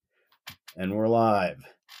And we're live.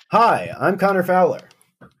 Hi, I'm Connor Fowler.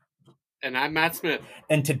 And I'm Matt Smith.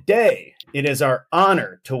 And today it is our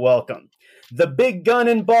honor to welcome the big gun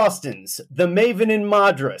in Boston's, the Maven in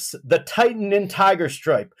Madras, the Titan in Tiger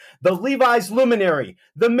Stripe, the Levi's Luminary,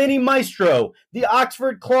 the Mini Maestro, the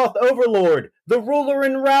Oxford Cloth Overlord, the Ruler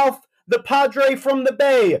in Ralph, the Padre from the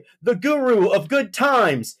Bay, the Guru of Good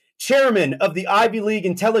Times, Chairman of the Ivy League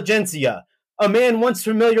Intelligentsia, a man once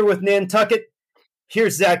familiar with Nantucket.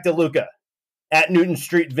 Here's Zach DeLuca at Newton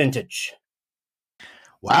Street Vintage.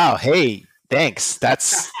 Wow. Hey, thanks.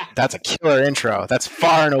 That's a killer intro. That's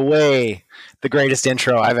far and away the greatest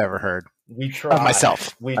intro I've ever heard. We try. Of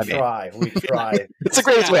myself. We try. It's the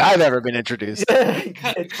greatest way I've ever been introduced. A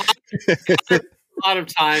lot of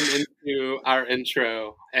time into our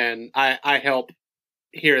intro, and I help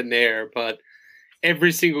here and there, but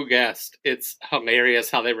every single guest, it's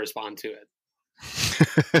hilarious how they respond to it.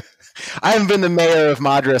 I haven't been the mayor of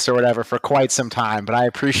Madras or whatever for quite some time, but I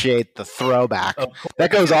appreciate the throwback.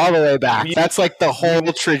 That goes all the way back. That's like the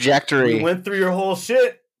whole trajectory. We went through your whole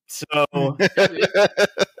shit, so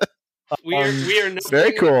we are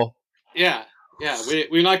very cool. Yeah.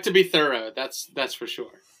 We like to be thorough. That's for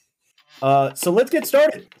sure. So let's get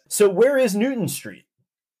started. So where is Newton Street?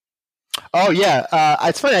 Oh yeah,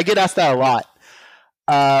 it's funny. I get asked that a lot.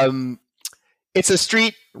 It's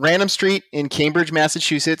a random street in Cambridge,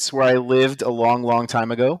 Massachusetts, where I lived a long, long time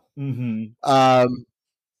ago. Mm-hmm.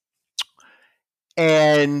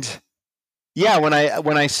 And yeah, when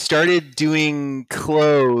I started doing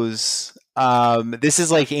clothes, this is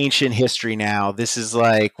like ancient history now. This is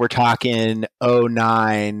like, we're talking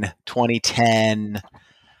 2009, 2010.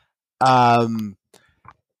 I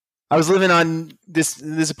was living on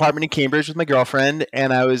this apartment in Cambridge with my girlfriend,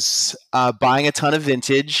 and I was buying a ton of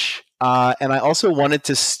vintage. And I also wanted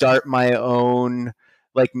to start my own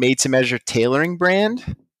like made-to-measure tailoring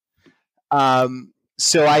brand.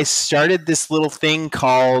 So I started this little thing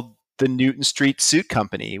called the Newton Street Suit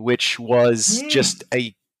Company, which was just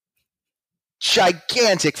a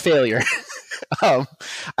gigantic failure. I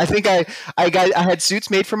think I had suits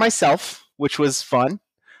made for myself, which was fun.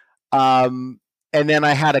 And then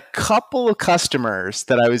I had a couple of customers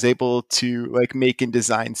that I was able to like make and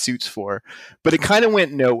design suits for, but it kind of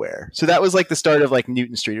went nowhere. So that was like the start of like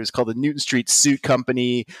Newton Street. It was called the Newton Street Suit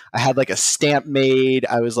Company. I had like a stamp made.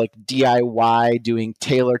 I was like DIY doing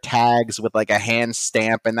tailor tags with like a hand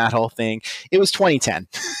stamp and that whole thing. It was 2010.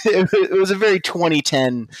 It was a very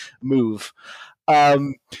 2010 move.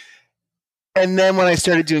 And then when I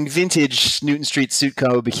started doing vintage, Newton Street Suit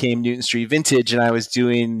Co. became Newton Street Vintage, and I was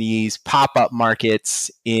doing these pop-up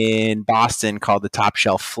markets in Boston called the Top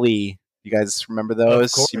Shelf Flea. You guys remember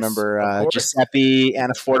those? Course, you remember Giuseppe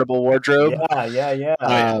and Affordable Wardrobe? Yeah.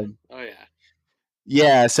 Oh, yeah.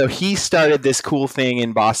 Yeah, so he started this cool thing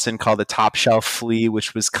in Boston called the Top Shelf Flea,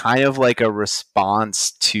 which was kind of like a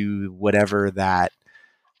response to whatever that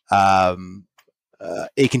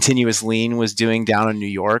A Continuous Lean was doing down in New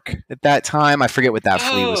York at that time. I forget what that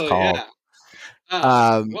flea was called.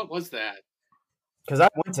 Yeah. What was that? Because I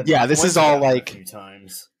went to this is all like a few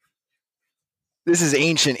times. This is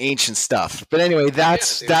ancient stuff. But anyway,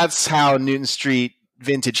 that's how Newton Street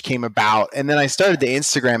Vintage came about. And then I started the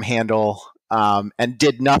Instagram handle and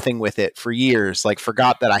did nothing with it for years. Like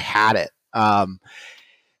forgot that I had it.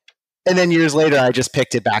 And then years later, I just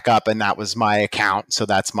picked it back up, and that was my account. So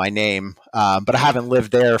that's my name. But I haven't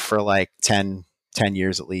lived there for like 10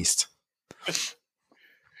 years at least.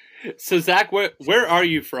 So, Zach, where are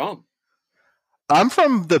you from? I'm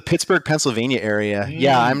from the Pittsburgh, Pennsylvania area.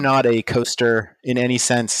 Yeah, I'm not a coaster in any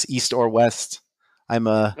sense, east or west. I'm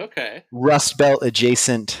a Rust Belt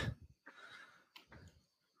adjacent.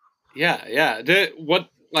 Yeah. What,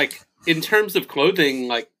 like, in terms of clothing,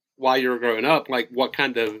 like, while you were growing up, like, what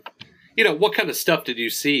kind of stuff did you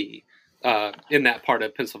see in that part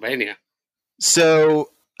of Pennsylvania? So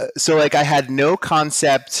like I had no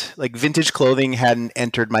concept, like vintage clothing hadn't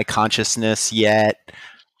entered my consciousness yet.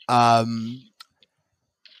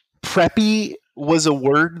 Preppy was a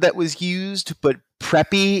word that was used, but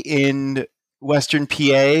preppy in Western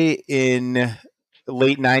PA in the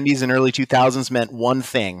late 90s and early 2000s meant one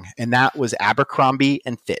thing, and that was Abercrombie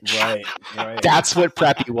and Fitch. Right. That's what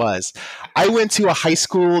preppy was. I went to a high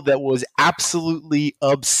school that was absolutely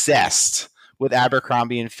obsessed with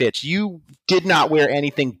Abercrombie and Fitch. You did not wear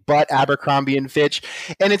anything but Abercrombie and Fitch.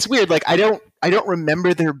 And it's weird. Like I don't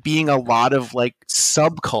remember there being a lot of like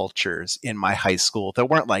subcultures in my high school. There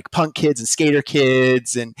weren't like punk kids and skater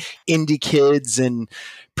kids and indie kids and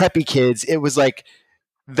preppy kids. It was like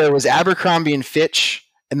there was Abercrombie and Fitch,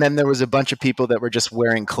 and then there was a bunch of people that were just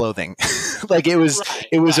wearing clothing. Like it was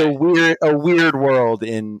Right. a weird world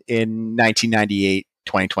in 1998,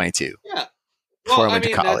 2022. Yeah. Before Well, I went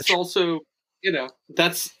to college. that's also,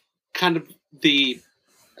 that's kind of the,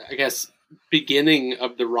 I guess, beginning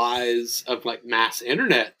of the rise of like mass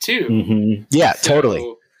internet too. Mm-hmm. Yeah,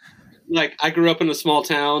 totally. Like I grew up in a small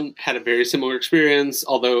town, had a very similar experience,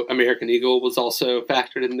 although American Eagle was also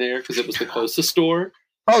factored in there because it was the closest store.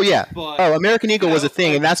 Oh yeah. But, American Eagle was a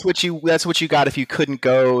thing, and that's what you got if you couldn't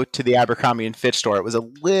go to the Abercrombie and Fitch store. It was a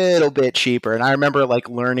little bit cheaper, and I remember like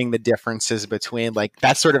learning the differences between like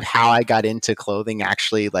that's sort of how I got into clothing.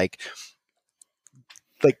 Actually, like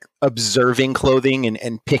observing clothing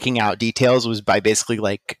and picking out details was by basically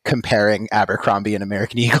like comparing Abercrombie and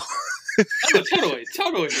American Eagle. Oh,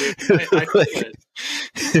 totally. I feel it.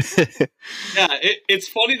 Yeah, it's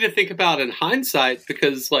funny to think about in hindsight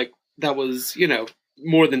because like that was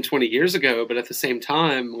more than 20 years ago, but at the same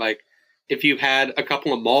time, like if you had a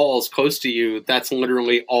couple of malls close to you, that's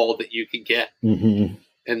literally all that you could get. Mm-hmm.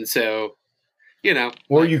 And so,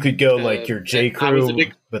 or you could go like your J. Crew,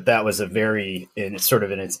 but that was in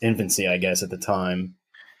its infancy, I guess, at the time.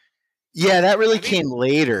 Yeah, that really came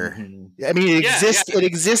later. Mm-hmm. I mean, it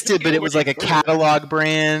existed, but it was like a catalog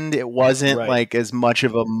brand. It wasn't like as much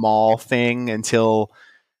of a mall thing until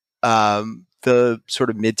the sort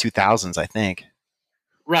of mid 2000s, I think.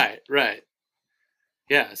 Right.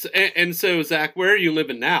 Yeah. So, Zach, where are you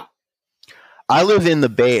living now? I live in the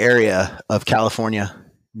Bay Area of California,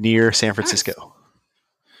 near San Francisco.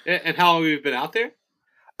 Nice. And how long have you been out there?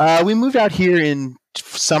 We moved out here in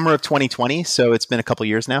summer of 2020, so it's been a couple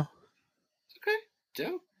years now. Okay,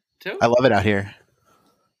 dope. I love it out here.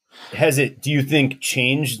 Has it, do you think,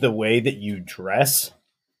 changed the way that you dress?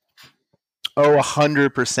 Oh,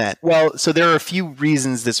 100%. Well, so there are a few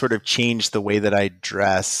reasons that sort of changed the way that I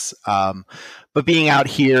dress. But being out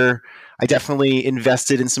here, I definitely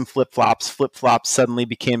invested in some flip-flops. Flip-flops suddenly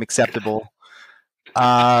became acceptable.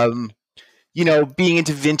 Being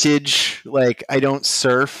into vintage, like I don't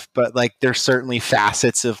surf, but like there's certainly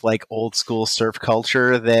facets of like old school surf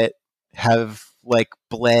culture that have like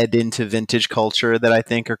bled into vintage culture that I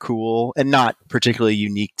think are cool and not particularly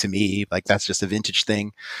unique to me. Like that's just a vintage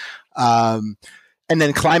thing. And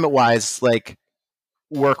then climate wise, like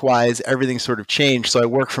work wise, everything sort of changed. So I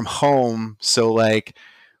work from home. So like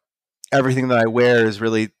everything that I wear is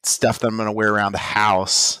really stuff that I'm going to wear around the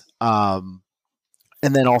house. And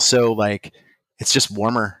then also like, it's just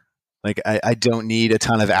warmer. Like I don't need a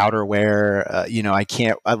ton of outerwear.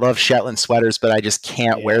 I love Shetland sweaters, but I just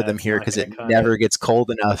can't wear them here because it never gets cold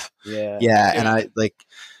enough. Yeah. And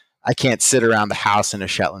I can't sit around the house in a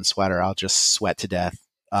Shetland sweater. I'll just sweat to death.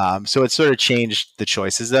 So it sort of changed the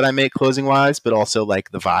choices that I make clothing wise, but also like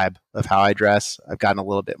the vibe of how I dress. I've gotten a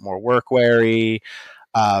little bit more work weary.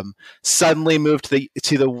 Suddenly moved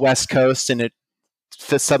to the West Coast, and it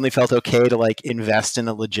suddenly felt okay to like invest in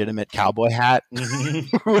a legitimate cowboy hat,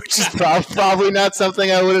 which is probably not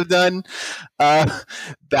something I would have done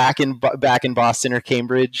back in Boston or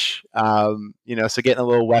Cambridge. So getting a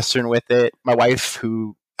little Western with it. My wife,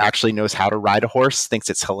 who actually knows how to ride a horse, thinks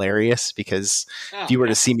it's hilarious because if you were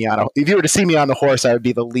to see me on the horse, I would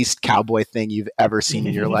be the least cowboy thing you've ever seen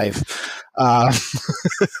in your life.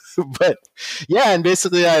 But yeah, and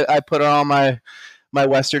basically I put on my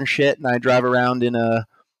Western shit and I drive around in a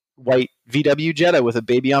white VW Jetta with a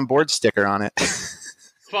baby on board sticker on it.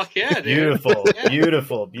 Fuck yeah, dude.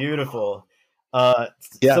 Beautiful, beautiful.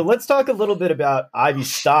 So let's talk a little bit about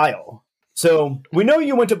Ivy's style. So we know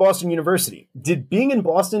you went to Boston University. Did being in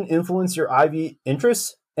Boston influence your Ivy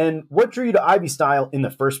interests? And what drew you to Ivy style in the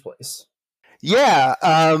first place? Yeah.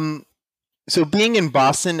 So being in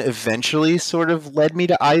Boston eventually sort of led me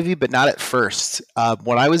to Ivy, but not at first.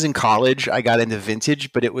 When I was in college, I got into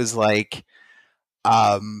vintage, but it was like,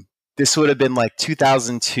 this would have been like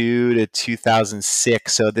 2002 to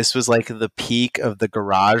 2006. So this was like the peak of the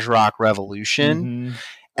garage rock revolution. Mm-hmm.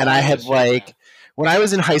 And I had when I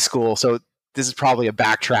was in high school, so this is probably a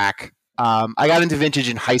backtrack. I got into vintage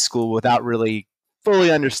in high school without really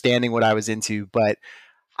fully understanding what I was into, but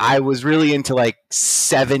I was really into like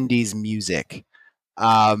 70s music.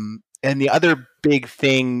 And the other big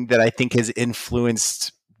thing that I think has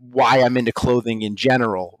influenced why I'm into clothing in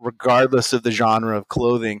general, regardless of the genre of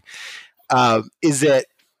clothing, is that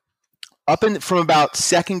from about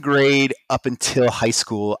second grade up until high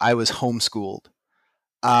school, I was homeschooled.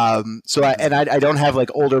 I don't have like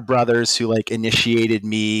older brothers who like initiated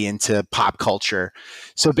me into pop culture.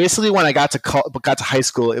 So basically when I got to high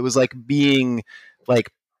school, it was like being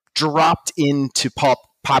like dropped into pop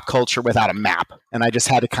culture without a map. And I just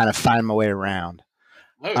had to kind of find my way around.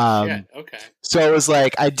 Oh shit. Okay. So it was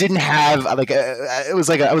like I didn't have like it was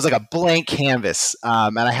like a blank canvas,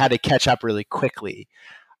 and I had to catch up really quickly.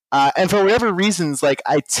 And for whatever reasons, like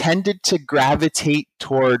I tended to gravitate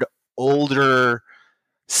toward older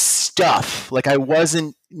stuff. Like I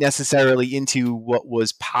wasn't necessarily into what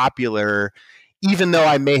was popular, even though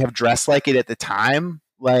I may have dressed like it at the time.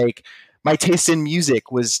 Like my taste in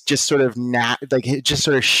music was just sort of like it just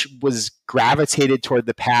sort of was gravitated toward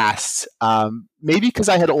the past. Maybe because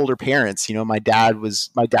I had older parents. You know, my dad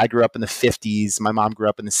grew up in the 50s. My mom grew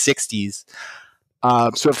up in the 60s.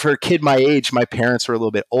 So for a kid my age, my parents were a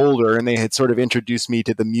little bit older, and they had sort of introduced me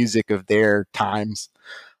to the music of their times.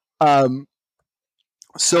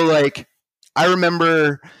 So like I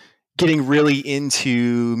remember getting really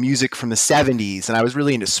into music from the 70s, and I was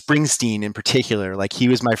really into Springsteen in particular. Like he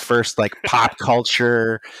was my first like pop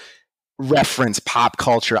culture reference, pop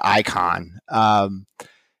culture icon.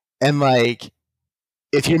 And like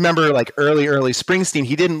if you remember like early Springsteen,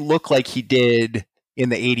 he didn't look like he did in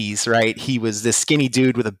the 80s, right? He was this skinny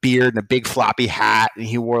dude with a beard and a big floppy hat, and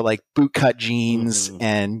he wore like bootcut jeans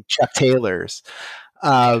and Chuck Taylors.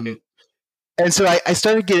 And so I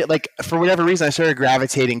started getting like, for whatever reason, I started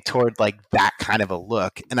gravitating toward like that kind of a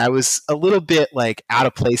look. And I was a little bit like out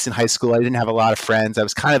of place in high school. I didn't have a lot of friends. I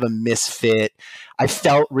was kind of a misfit. I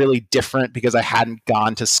felt really different because I hadn't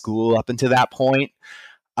gone to school up until that point.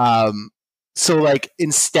 So like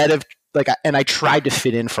instead of like, and I tried to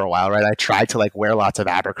fit in for a while, right? I tried to like wear lots of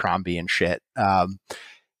Abercrombie and shit. And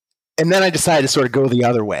then I decided to sort of go the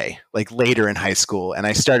other way, like later in high school. And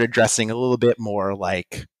I started dressing a little bit more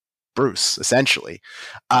like Bruce, essentially.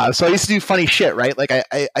 So I used to do funny shit, right? Like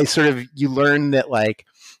I sort of, you learn that like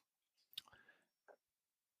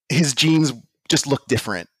his jeans just look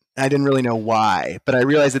different. I didn't really know why, but I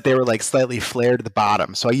realized that they were like slightly flared at the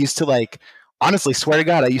bottom. So I used to like, honestly, swear to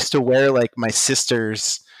God, I used to wear like my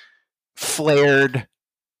sister's flared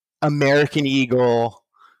American Eagle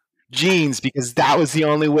jeans because that was the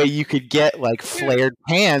only way you could get like flared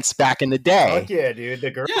pants back in the day. Fuck yeah, dude.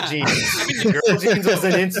 The girl jeans. The girl jeans was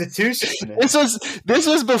an institution. This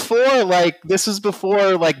was before like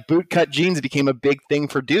bootcut jeans became a big thing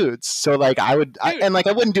for dudes. So like I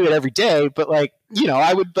wouldn't do it every day, but like, you know,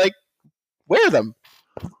 I would like wear them.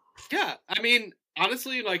 Yeah, I mean,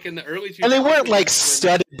 honestly, like in the early 2000s, and they weren't like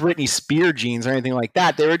studded Britney Spears jeans or anything like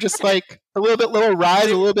that. They were just like a little bit lower rise,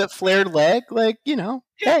 a little bit flared leg, like, you know,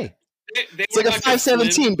 hey. It's like a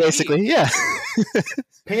 517, basically. Yeah.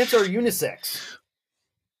 Pants are unisex.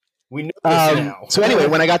 We know this now. So anyway,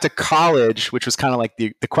 when I got to college, which was kind of like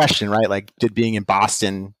the question, right? Like, did being in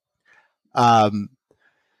Boston, I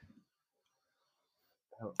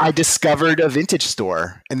discovered a vintage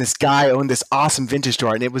store, and this guy owned this awesome vintage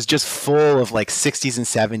store, and it was just full of like 60s and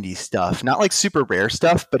 70s stuff. Not like super rare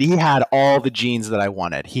stuff, but he had all the jeans that I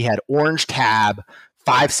wanted. He had orange tab,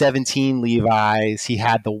 517 Levi's. He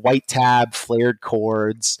had the white tab, flared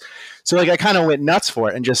cords. So like I kind of went nuts for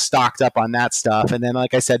it and just stocked up on that stuff. And then,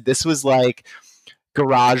 like I said, this was like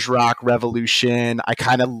garage rock revolution. I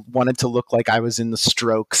kind of wanted to look like I was in the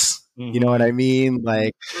Strokes. You know what I mean?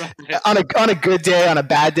 Like on a good day, on a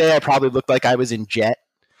bad day, I probably looked like I was in Jet.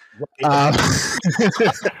 That's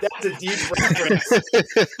a deep reference.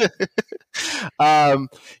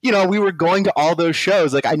 You know, we were going to all those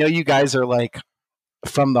shows. Like, I know you guys are like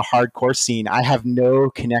from the hardcore scene. I have no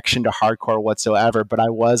connection to hardcore whatsoever, but I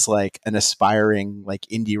was like an aspiring like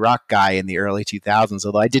indie rock guy in the early 2000s,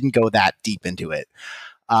 although I didn't go that deep into it.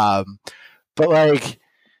 But like,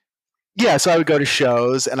 yeah, so I would go to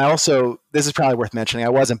shows, and I also, this is probably worth mentioning, I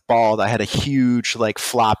wasn't bald. I had a huge, like,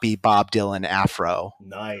 floppy Bob Dylan afro.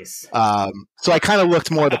 Nice. So I kind of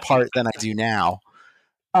looked more the part than I do now.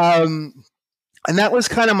 And that was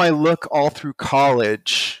kind of my look all through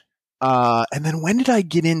college. And then when did I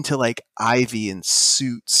get into, like, Ivy and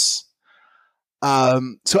suits?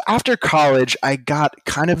 So after college, I got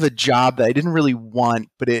kind of a job that I didn't really want,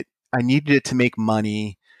 but I needed it to make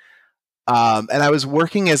money. And I was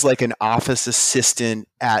working as like an office assistant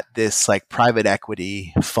at this like private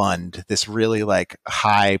equity fund, this really like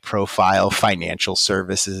high profile financial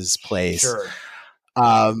services place. Sure.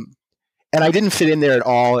 And I didn't fit in there at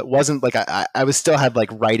all. It wasn't like I was still had like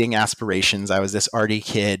writing aspirations. I was this arty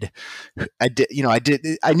kid. I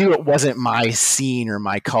knew it wasn't my scene or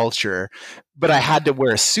my culture, but I had to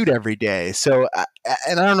wear a suit every day. So,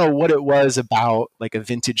 and I don't know what it was about like a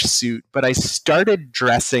vintage suit, but I started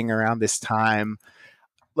dressing around this time,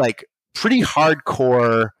 like pretty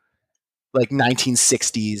hardcore, like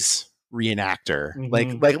 1960s reenactor.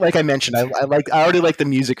 Mm-hmm. Like I mentioned, I already like the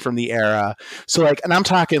music from the era. So like, and I'm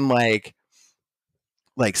talking like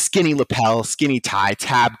like skinny lapel, skinny tie,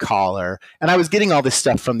 tab collar, and I was getting all this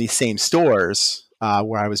stuff from these same stores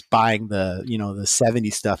where I was buying the the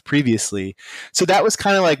 70s stuff previously. So that was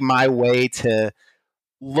kind of like my way to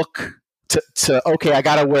look to okay, I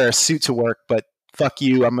gotta wear a suit to work, but fuck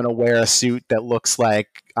you, I'm gonna wear a suit that looks like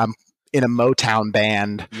I'm in a Motown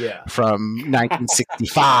band from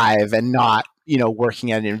 1965 and not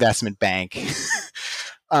working at an investment bank.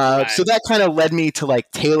 So that kind of led me to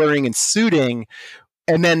like tailoring and suiting,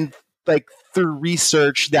 and then like through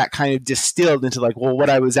research that kind of distilled into like, well, what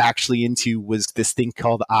I was actually into was this thing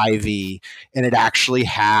called Ivy, and it actually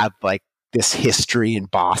had like this history in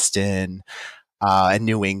Boston and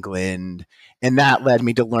New England. And that led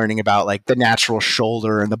me to learning about like the natural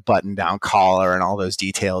shoulder and the button down collar and all those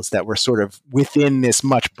details that were sort of within this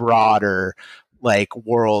much broader like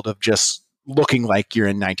world of just looking like you're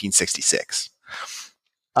in 1966.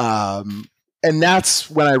 And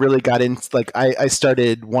that's when I really got into like, I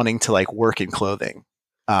started wanting to like work in clothing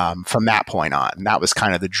from that point on. And that was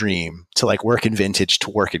kind of the dream, to like work in vintage,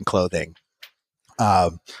 to work in clothing.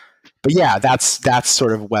 But yeah, that's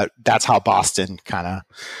sort of that's how Boston kind of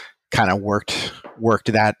worked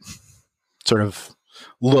that sort of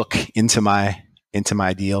look into my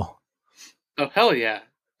deal. Oh, hell yeah.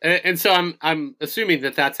 And so I'm assuming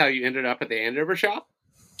that's how you ended up at the Andover shop?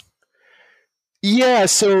 Yeah,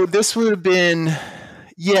 so this would have been,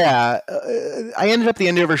 I ended up at the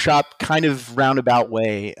Andover shop kind of roundabout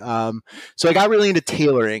way. So I got really into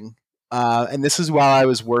tailoring, and this is while I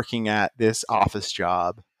was working at this office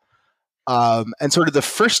job. And sort of the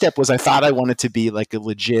first step was I thought I wanted to be like a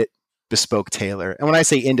legit bespoke tailor. And when I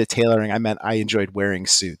say into tailoring, I meant I enjoyed wearing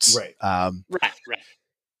suits. Right. Right.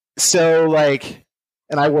 So like,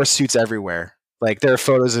 and I wore suits everywhere. Like there are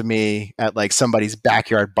photos of me at like somebody's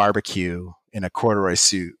backyard barbecue in a corduroy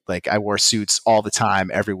suit. Like I wore suits all the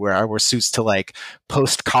time, everywhere. I wore suits to like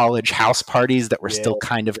post-college house parties that were still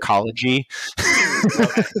kind of collegey.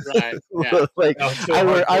 Right. Yeah. Like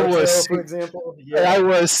I wore a suit, for example. Yeah. I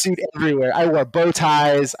wore a suit everywhere. I wore bow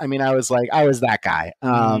ties. I mean, I was that guy.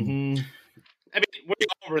 I mean, we're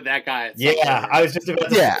all over that guy. Yeah, I was just about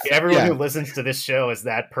to say, everyone who listens to this show is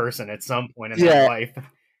that person at some point in their life.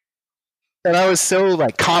 And I was so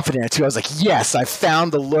like confident too. I was like, "Yes, I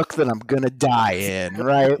found the look that I'm gonna die in."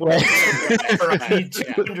 Right? For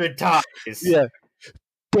 200 ties. Yeah,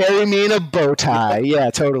 bury me in a bow tie. Yeah,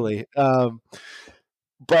 totally.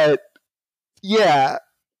 But yeah,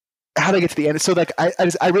 how to get to the end? So like,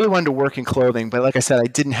 I really wanted to work in clothing, but like I said, I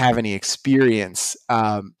didn't have any experience.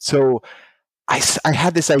 So I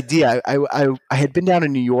had this idea. I had been down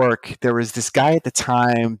in New York. There was this guy at the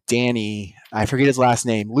time, Danny. I forget his last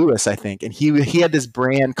name, Lewis, I think, and he had this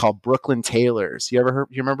brand called Brooklyn Tailors. You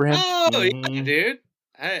remember him? Oh yeah, dude.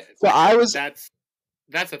 That's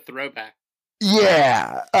a throwback.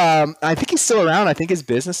 Yeah, I think he's still around. I think his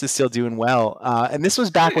business is still doing well. And this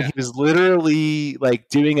was back when he was literally like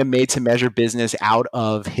doing a made-to-measure business out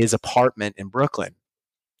of his apartment in Brooklyn.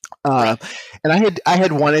 And I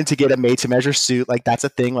had wanted to get a made-to-measure suit. Like that's a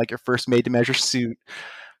thing, like your first made-to-measure suit.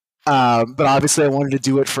 But obviously I wanted to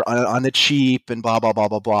do it on the cheap and blah, blah, blah,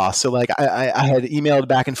 blah, blah. So like I had emailed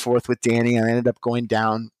back and forth with Danny, and I ended up going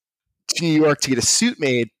down to New York to get a suit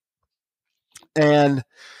made. And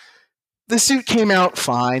the suit came out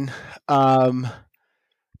fine.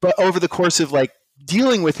 But over the course of like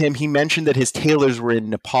dealing with him, he mentioned that his tailors were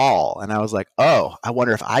in Nepal. And I was like, oh, I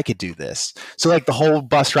wonder if I could do this. So like the whole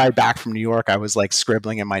bus ride back from New York, I was like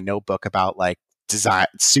scribbling in my notebook about like design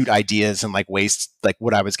suit ideas and like ways, like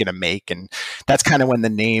what I was going to make. And that's kind of when the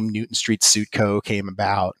name Newton Street Suit Co. came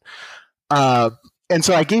about. And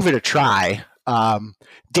so I gave it a try.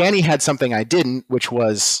 Danny had something I didn't, which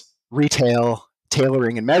was retail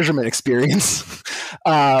tailoring and measurement experience.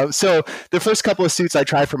 So the first couple of suits I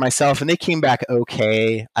tried for myself, and they came back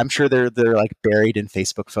okay. I'm sure they're like buried in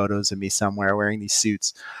Facebook photos of me somewhere wearing these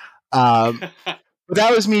suits. But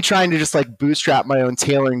that was me trying to just like bootstrap my own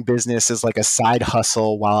tailoring business as like a side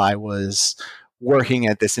hustle while I was working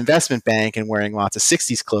at this investment bank and wearing lots of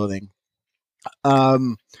 60s clothing.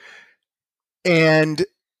 And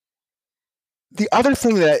the other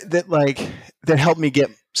thing that helped me get,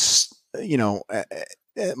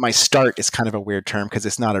 my start is kind of a weird term because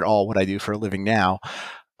it's not at all what I do for a living now.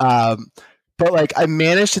 But like I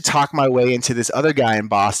managed to talk my way into this other guy in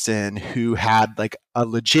Boston who had like a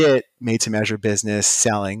legit made to measure business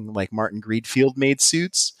selling like Martin Greedfield made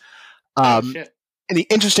suits. And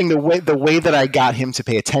the way that I got him to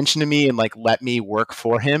pay attention to me and like let me work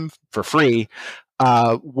for him for free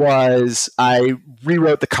was I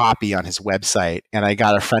rewrote the copy on his website, and I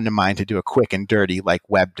got a friend of mine to do a quick and dirty like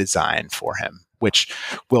web design for him. which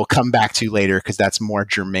we'll come back to later because that's more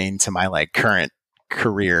germane to my like current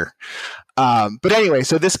career. But anyway,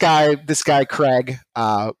 so this guy Craig,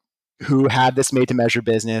 who had this made to measure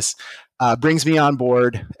business, brings me on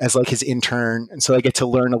board as like his intern, and so I get to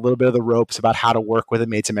learn a little bit of the ropes about how to work with a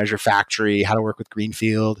made to measure factory, how to work with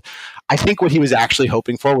Greenfield. I think what he was actually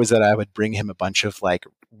hoping for was that I would bring him a bunch of like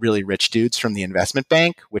really rich dudes from the investment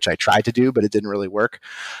bank, which I tried to do, but it didn't really work.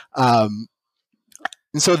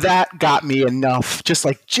 And so that got me enough, just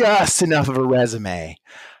enough of a resume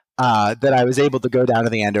that I was able to go down to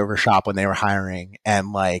the Andover shop when they were hiring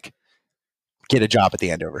and like get a job at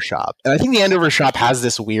the Andover shop. And I think the Andover shop has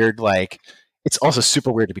this weird, like, it's also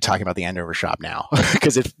super weird to be talking about the Andover shop now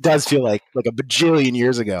because it does feel like a bajillion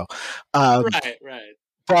years ago. Right.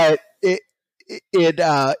 But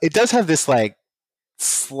it does have this like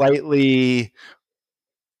slightly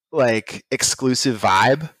like exclusive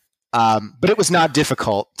vibe. But it was not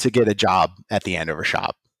difficult to get a job at the Andover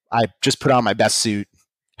shop. I just put on my best suit,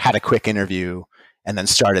 had a quick interview, and then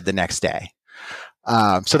started the next day.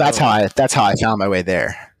 So that's how I found my way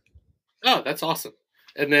there. Oh, that's awesome.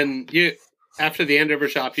 And then after the Andover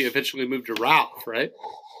shop, you eventually moved to Ralph, right?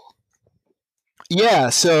 Yeah.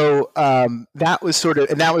 So that was sort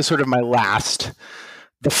of my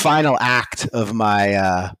the final act of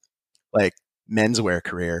my like menswear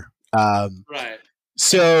career. Right.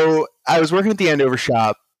 So I was working at the Andover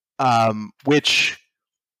shop, which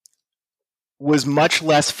was much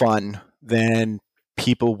less fun than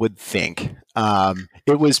people would think.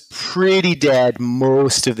 It was pretty dead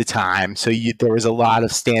most of the time, so there was a lot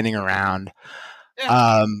of standing around.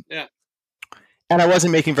 Yeah. And I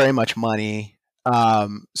wasn't making very much money,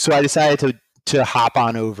 so I decided to hop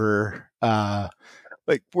on over.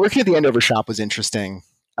 Like working at the Andover shop was interesting.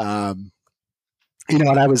 And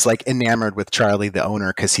I was like enamored with Charlie, the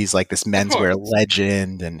owner, because he's like this menswear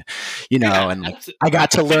legend, and and like, I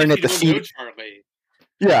got to learn at the feet. Charlie.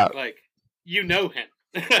 Yeah, like him.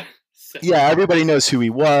 So. Yeah, everybody knows who he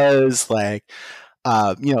was. Like,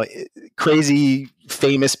 crazy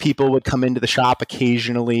famous people would come into the shop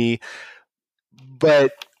occasionally,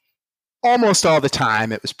 but almost all the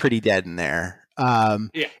time it was pretty dead in there. And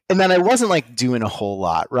then I wasn't like doing a whole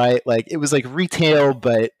lot, right? Like it was like retail,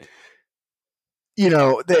 but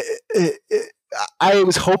I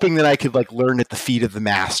was hoping that I could like learn at the feet of the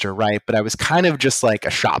master, right? But I was kind of just like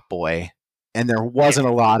a shop boy, and there wasn't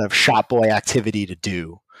a lot of shop boy activity to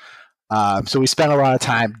do. So we spent a lot of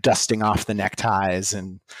time dusting off the neckties,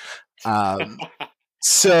 and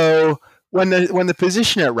so when the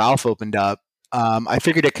position at Ralph opened up, I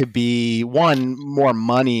figured it could be one, more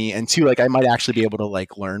money, and two, like I might actually be able to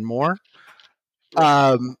like learn more.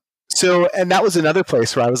 So, and that was another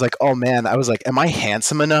place where I was like, oh man, I was like, am I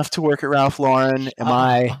handsome enough to work at Ralph Lauren? Am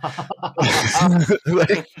I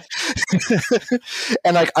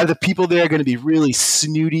and like, are the people there going to be really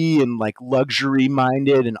snooty and like luxury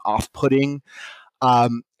minded and off-putting?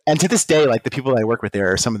 And to this day, like the people I work with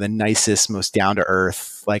there are some of the nicest, most down to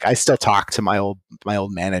earth. Like I still talk to my old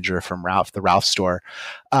manager from the Ralph store.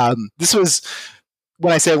 This was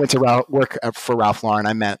when I say I went to work for Ralph Lauren,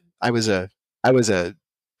 I meant I was a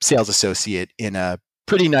sales associate in a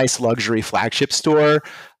pretty nice luxury flagship store.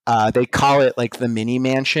 They call it like the mini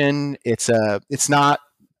mansion. It's not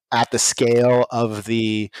at the scale of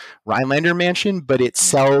the Rhinelander mansion, but it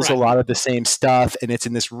sells a lot of the same stuff, and it's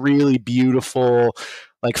in this really beautiful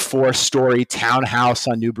like 4-story townhouse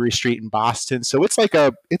on Newbury Street in Boston. So it's like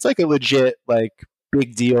a legit like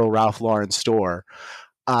big deal Ralph Lauren store.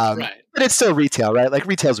 But it's still retail, right? Like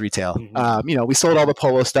retail's retail. Mm-hmm. We sold all the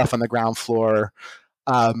polo stuff on the ground floor.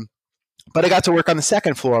 But I got to work on the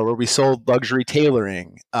second floor where we sold luxury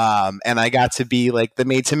tailoring. And I got to be like the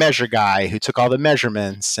made to measure guy who took all the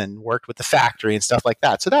measurements and worked with the factory and stuff like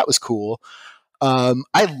that. So that was cool.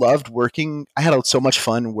 I loved working. I had so much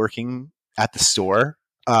fun working at the store.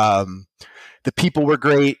 The people were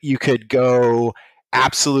great. You could go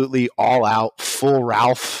absolutely all out, full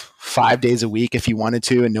Ralph 5 days a week if you wanted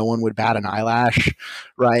to, and no one would bat an eyelash,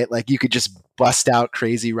 right? Like you could just bust out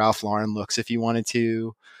crazy Ralph Lauren looks if you wanted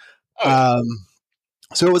to. So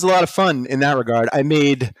it was a lot of fun in that regard. I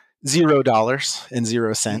made $0 and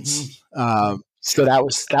 0 cents. So that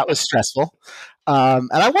was stressful. And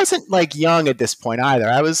I wasn't like young at this point either.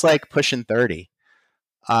 I was like pushing 30.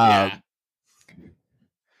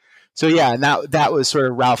 So yeah, and that was sort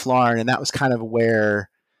of Ralph Lauren, and that was kind of where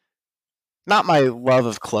not my love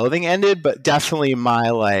of clothing ended, but definitely my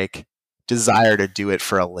like desire to do it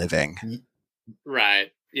for a living.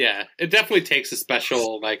 Right. Yeah. It definitely takes a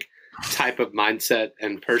special like type of mindset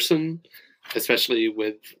and person, especially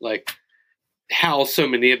with like how so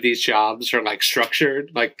many of these jobs are like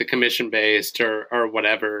structured, like the commission based or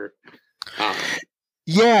whatever.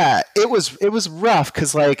 Yeah, it was rough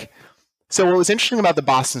because like, so what was interesting about the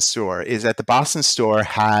Boston store is that the Boston store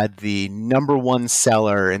had the number one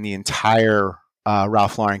seller in the entire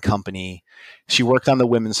Ralph Lauren company. She worked on the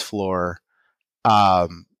women's floor,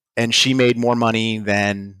 and she made more money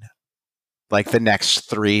than like the next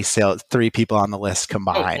three people on the list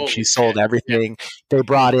combined. She sold everything. Yeah. They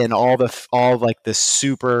brought in all like the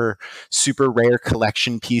super rare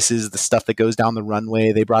collection pieces, the stuff that goes down the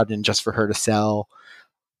runway. They brought it in just for her to sell.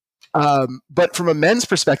 But from a men's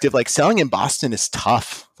perspective, like selling in Boston is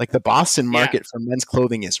tough. Like the Boston market for men's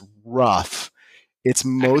clothing is rough. It's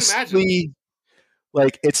mostly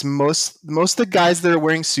like most of the guys that are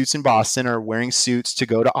wearing suits in Boston are wearing suits to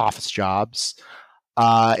go to office jobs.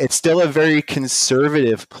 It's still a very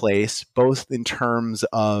conservative place, both in terms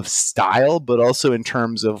of style, but also in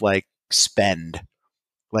terms of like spend.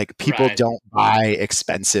 Like people don't buy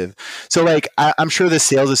expensive. So like I'm sure the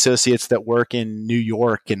sales associates that work in New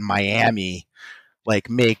York and Miami like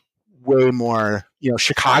make way more,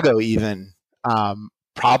 Chicago even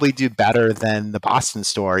probably do better than the Boston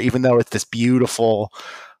store, even though it's this beautiful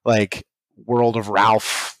like World of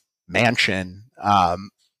Ralph mansion.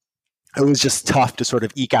 It was just tough to sort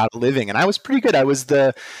of eke out a living. And I was pretty good.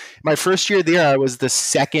 My first year there, I was the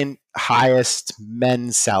second highest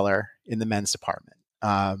men's seller in the men's department.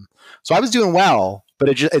 So I was doing well, but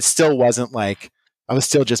it still wasn't like, I was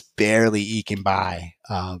still just barely eking by.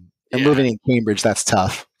 And living in Cambridge, that's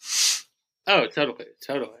tough. Oh, totally.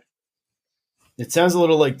 It sounds a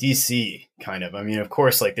little like DC, kind of. I mean, of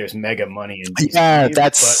course, like there's mega money in DC,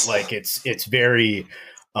 but like it's very...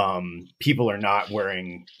 people are not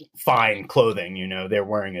wearing fine clothing, they're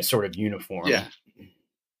wearing a sort of uniform.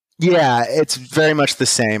 Yeah, it's very much the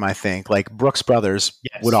same, I think. Like Brooks Brothers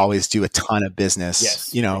would always do a ton of business.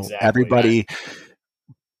 Yes, exactly, everybody,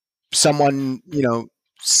 someone,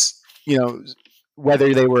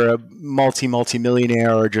 whether they were a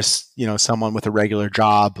multi-millionaire or just, someone with a regular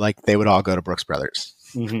job, like they would all go to Brooks Brothers.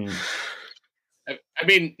 Mm-hmm. I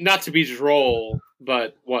mean, not to be droll,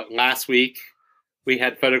 but last week we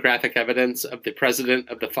had photographic evidence of the president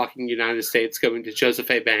of the fucking United States going to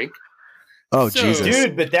Joseph A. Bank. Oh, Jesus.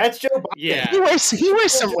 Dude, but that's Joe Biden. Yeah. He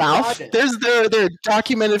wears some Ralph. There are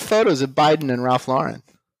documented photos of Biden and Ralph Lauren.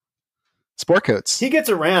 Sport coats. He gets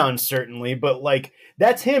around, certainly, but like,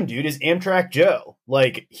 that's him, dude, is Amtrak Joe.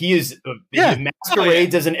 Like, he is, he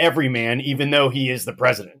masquerades as an everyman, even though he is the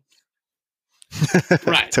president.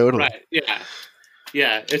 Right. Totally. Right. Yeah.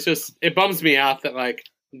 Yeah. It's just, it bums me out that like,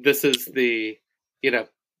 this is the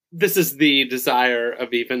desire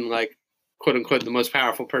of even like, quote unquote, the most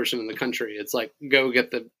powerful person in the country. It's like, go get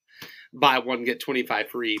the buy one, get 25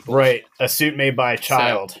 free. Bullshit. Right. A suit made by a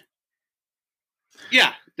child. So,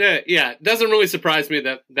 yeah. It doesn't really surprise me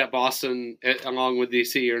that Boston, along with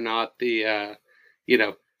DC, are not the,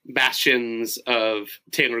 bastions of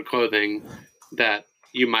tailored clothing that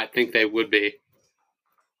you might think they would be.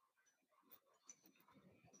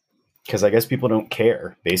 Because I guess people don't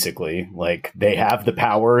care, basically. Like, they have the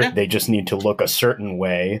power. Yeah. They just need to look a certain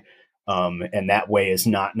way. And that way is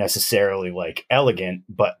not necessarily like elegant,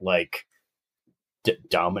 but like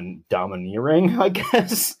domineering, I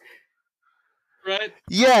guess. Right.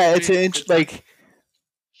 Yeah, it's like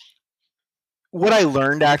what I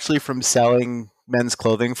learned actually from selling men's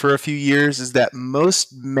clothing for a few years is that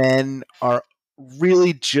most men are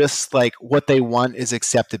really just like what they want is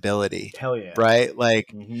acceptability. Hell yeah. Right?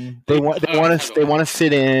 Like they want to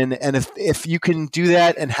fit in, and if you can do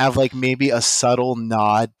that and have like maybe a subtle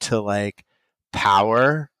nod to like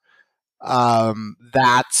power,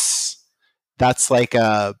 that's like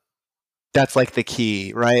the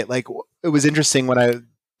key, right? Like it was interesting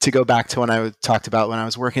to go back to when I talked about when I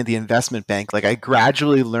was working at the investment bank, like I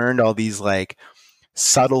gradually learned all these like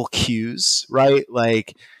subtle cues, right?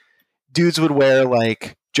 Like dudes would wear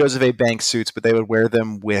like Joseph A. Bank suits, but they would wear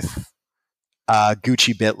them with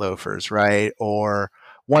Gucci bit loafers, right? Or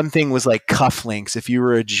one thing was like cufflinks. If you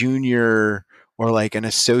were a junior or like an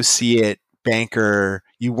associate banker,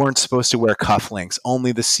 you weren't supposed to wear cufflinks.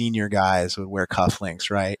 Only the senior guys would wear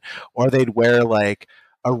cufflinks, right? Or they'd wear like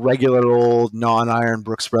a regular old non-iron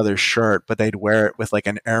Brooks Brothers shirt, but they'd wear it with like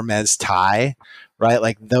an Hermes tie, right?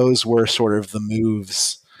 Like those were sort of the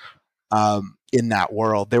moves in that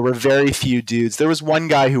world. There were very few dudes. There was one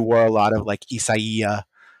guy who wore a lot of like Isaiah,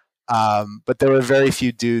 but there were very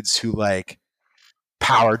few dudes who like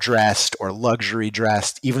power dressed or luxury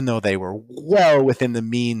dressed, even though they were well within the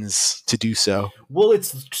means to do so. Well,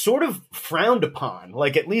 it's sort of frowned upon,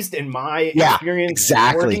 like at least in my experience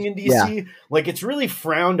working in DC, like it's really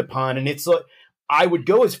frowned upon. And it's like, I would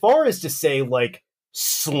go as far as to say, like,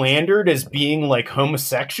 slandered as being, like,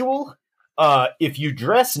 homosexual. If you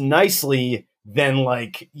dress nicely, then,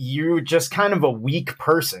 like, you're just kind of a weak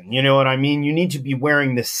person. You know what I mean? You need to be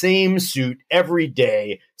wearing the same suit every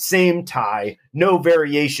day, same tie, no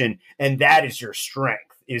variation, and that is your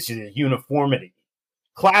strength, is the uniformity.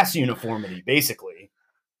 Class uniformity, basically.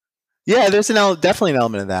 Yeah, there's definitely an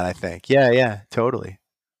element of that, I think. Yeah, totally.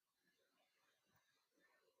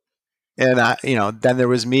 And then there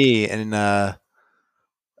was me, and I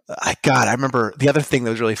remember the other thing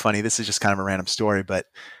that was really funny. This is just kind of a random story, but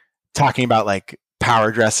talking about like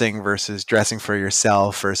power dressing versus dressing for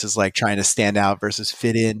yourself versus like trying to stand out versus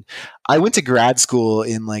fit in. I went to grad school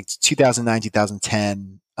in like 2009,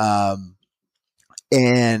 2010,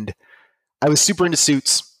 and I was super into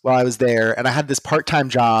suits while I was there, and I had this part-time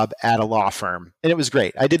job at a law firm, and it was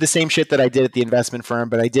great. I did the same shit that I did at the investment firm,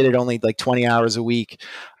 but I did it only like 20 hours a week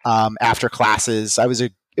after classes.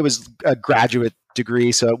 It was a graduate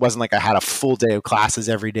degree, so it wasn't like I had a full day of classes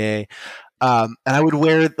every day. And I would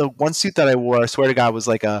wear the one suit that I wore, I swear to God, was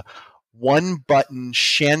like a one-button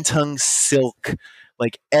Shantung silk,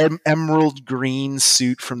 like emerald green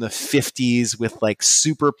suit from the 50s with like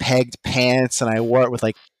super pegged pants, and I wore it with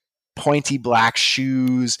like pointy black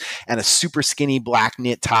shoes and a super skinny black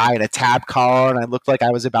knit tie and a tab collar, and I looked like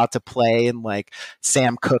I was about to play in like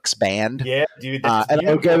Sam Cooke's band. Yeah, dude. And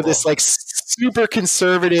I would go to this like super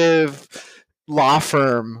conservative law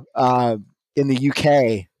firm in the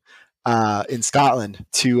UK, in Scotland,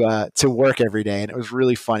 to work every day, and it was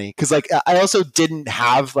really funny because like I also didn't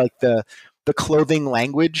have like the clothing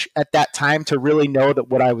language at that time to really know that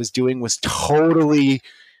what I was doing was totally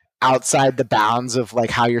outside the bounds of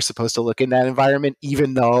like how you're supposed to look in that environment,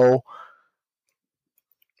 even though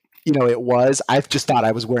it was. I just thought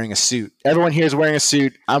I was wearing a suit. Everyone here is wearing a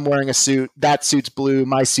suit. I'm wearing a suit. That suit's blue.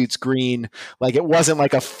 My suit's green. Like it wasn't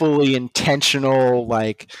like a fully intentional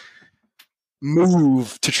like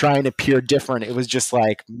move to try and appear different. It was just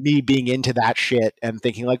like me being into that shit and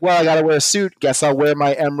thinking like, well, I gotta wear a suit. Guess I'll wear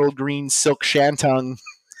my emerald green silk shantung.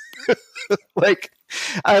 Like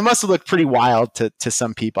I must have looked pretty wild to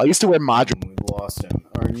some people. I used to wear Madras. We lost him.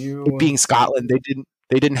 Are you being Scotland?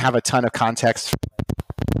 They didn't have a ton of context for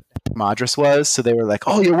what Madras was, so they were like,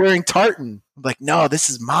 "Oh, you're wearing tartan." I'm like, no, this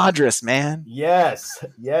is Madras, man. Yes,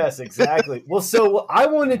 exactly. Well, so I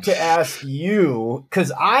wanted to ask you,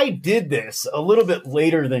 because I did this a little bit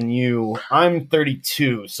later than you. I'm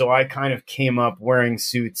 32, so I kind of came up wearing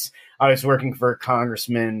suits. I was working for a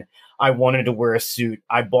congressman. I wanted to wear a suit.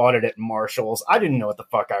 I bought it at Marshall's. I didn't know what the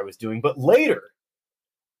fuck I was doing. But later,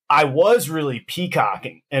 I was really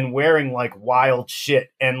peacocking and wearing like wild shit.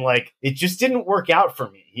 And like, it just didn't work out for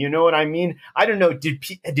me. You know what I mean? I don't know.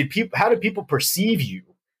 How did people perceive you?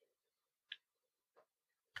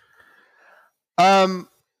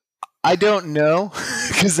 I don't know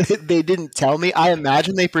because they didn't tell me. I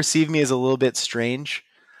imagine they perceived me as a little bit strange.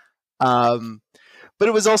 But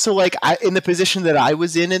it was also like in the position that I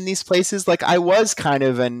was in these places, like I was kind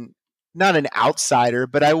of not an outsider,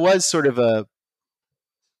 but I was sort of I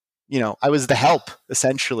was the help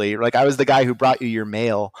essentially. Like I was the guy who brought you your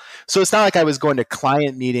mail. So it's not like I was going to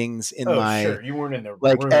client meetings in sure. You weren't in the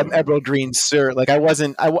like room. emerald green suit. Like I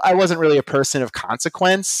wasn't really a person of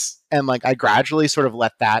consequence, and like I gradually sort of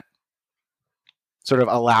let that sort of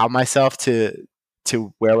allow myself to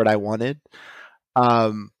wear what I wanted.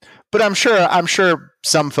 But I'm sure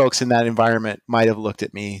some folks in that environment might have looked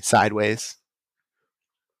at me sideways.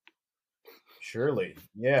 Surely,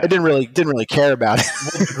 yeah. I didn't really care about it.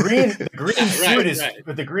 Well, the green suit is,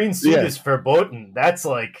 but the green suit is verboten. That's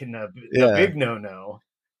like a big no-no.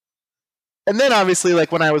 And then obviously,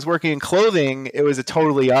 like when I was working in clothing, it was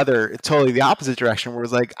totally the opposite direction. Where it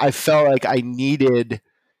was like I felt like I needed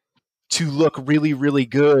to look really, really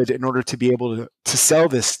good in order to be able to sell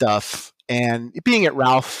this stuff. And being at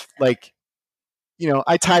Ralph, like,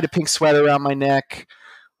 I tied a pink sweater around my neck.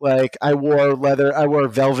 Like I wore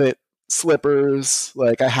velvet slippers.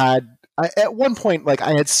 Like at one point, like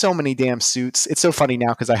I had so many damn suits. It's so funny now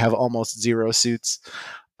because I have almost zero suits.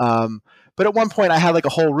 But at one point I had like a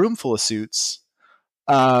whole room full of suits.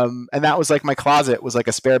 And that was like my closet was like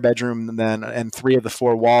a spare bedroom, and 3 of the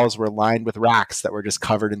 4 walls were lined with racks that were just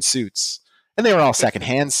covered in suits. And they were all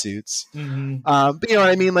secondhand suits. Mm-hmm. But you know what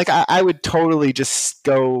I mean? Like I would totally just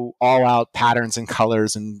go all out patterns and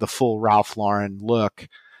colors and the full Ralph Lauren look.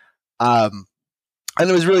 And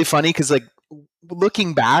it was really funny because like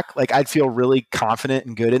looking back, like I'd feel really confident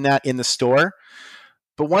and good in that in the store.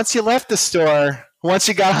 But once you left the store, once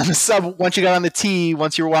you got on the T,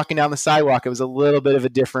 once you were walking down the sidewalk, it was a little bit of a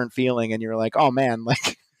different feeling. And you were like, oh man,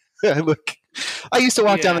 like I I used to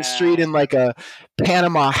walk down the street in like a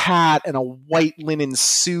Panama hat and a white linen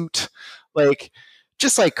suit, like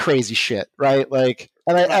just like crazy shit, right? Like,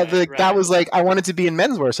 and that was like, I wanted to be in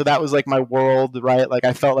menswear, so that was like my world, right? Like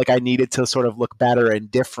I felt like I needed to sort of look better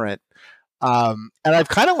and different. And I've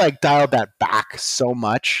kind of like dialed that back so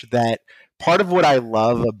much that part of what I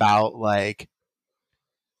love about like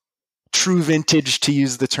true vintage, to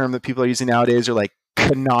use the term that people are using nowadays, or like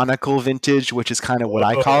canonical vintage, which is kind of what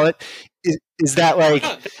I call it, is that like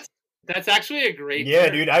that's actually a great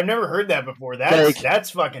term. Dude, I've never heard that before. That's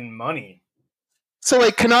fucking money. So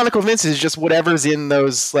like canonical vintage is just whatever's in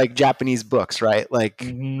those like Japanese books, right? Like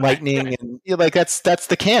lightning and like that's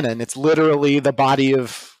the canon. It's literally the body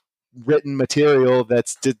of written material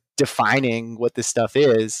that's defining what this stuff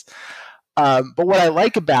is. But what I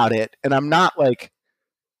like about it, and I'm not like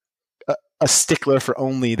a stickler for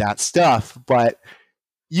only that stuff, but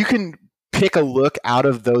you can pick a look out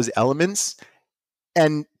of those elements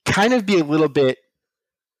and kind of be a little bit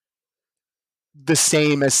the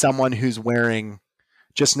same as someone who's wearing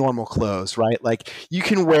just normal clothes, right? Like you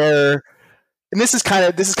can wear, and this is kind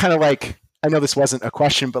of like, I know this wasn't a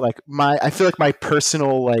question, but like I feel like my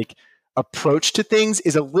personal like approach to things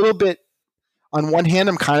is a little bit, on one hand,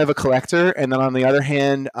 I'm kind of a collector, and then on the other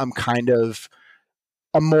hand, I'm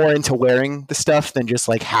more into wearing the stuff than just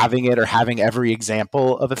like having it or having every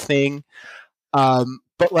example of a thing.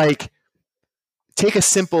 But like, take a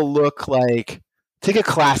simple look, like take a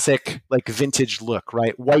classic like vintage look,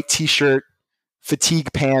 right? White t-shirt,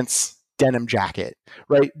 fatigue pants, denim jacket,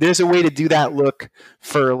 right? There's a way to do that look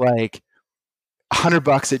for like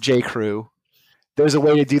 $100 at J. Crew. There's a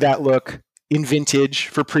way to do that look in vintage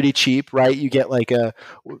for pretty cheap, right? You get like a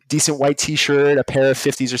decent white t-shirt, a pair of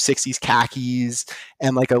 50s or 60s khakis,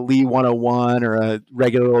 and like a Lee 101 or a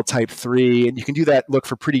regular old Type 3, and you can do that look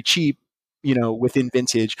for pretty cheap, within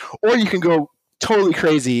vintage. Or you can go totally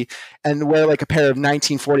crazy and wear like a pair of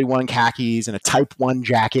 1941 khakis and a Type 1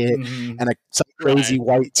 jacket and some crazy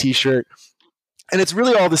white t-shirt. And it's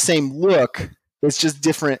really all the same look. It's just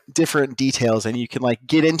different details, and you can like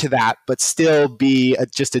get into that, but still be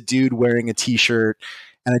just a dude wearing a t-shirt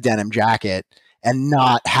and a denim jacket, and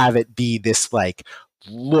not have it be this like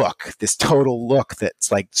look, this total look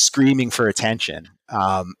that's like screaming for attention.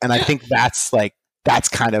 And I think that's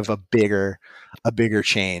kind of a bigger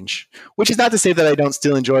change. Which is not to say that I don't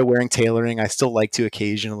still enjoy wearing tailoring. I still like to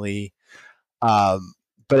occasionally, but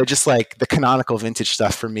it just like the canonical vintage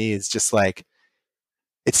stuff for me is just like,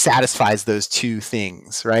 it satisfies those two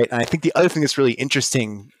things, right? And I think the other thing that's really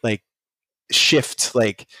interesting, like shift,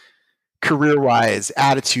 like career-wise,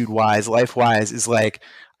 attitude-wise, life-wise, is like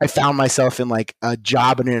I found myself in like a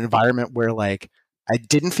job in an environment where like I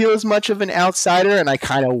didn't feel as much of an outsider, and I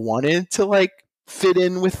kind of wanted to like fit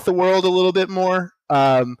in with the world a little bit more.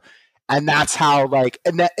 And that's how like,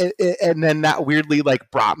 and then that weirdly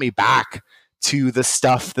like brought me back to the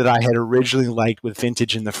stuff that I had originally liked with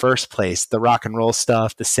vintage in the first place, the rock and roll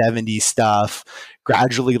stuff, the 70s stuff,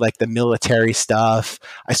 gradually like the military stuff.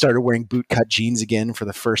 I started wearing bootcut jeans again for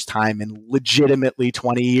the first time in legitimately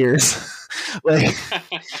 20 years. Like,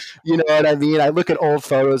 you know what I mean? I look at old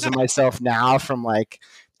photos of myself now from like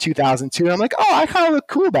 2002, and I'm like, oh, I kind of look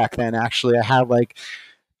cool back then, actually. I had like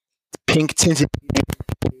pink tinted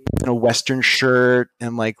and a Western shirt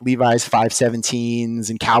and like Levi's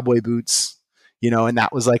 517s and cowboy boots. And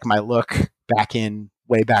that was like my look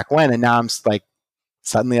way back when. And now I'm like,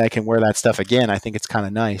 suddenly I can wear that stuff again. I think it's kind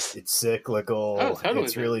of nice. It's cyclical. Oh, totally.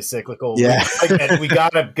 It's really cyclical. Yeah. We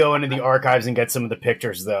got to go into the archives and get some of the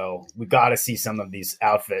pictures, though. We got to see some of these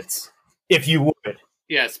outfits, if you would.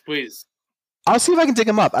 Yes, please. I'll see if I can dig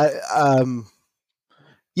them up.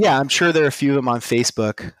 Yeah, I'm sure there are a few of them on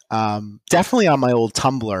Facebook. Definitely on my old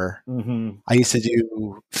Tumblr. Mm-hmm. I used to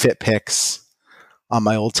do fit pics on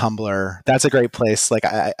my old Tumblr. That's a great place. Like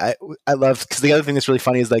I love, because the other thing that's really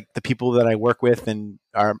funny is like the people that I work with and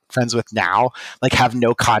are friends with now like have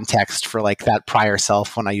no context for like that prior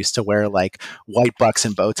self when I used to wear like white bucks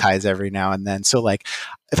and bow ties every now and then. So like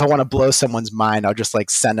if I want to blow someone's mind, I'll just like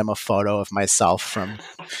send them a photo of myself from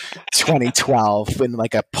 2012 in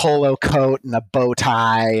like a polo coat and a bow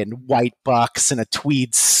tie and white bucks and a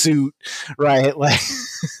tweed suit, right? Like,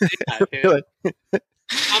 yeah,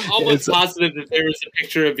 I'm almost positive that there was a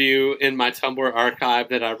picture of you in my Tumblr archive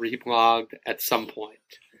that I reblogged at some point.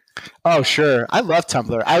 Oh, sure. I love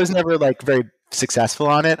Tumblr. I was never like very successful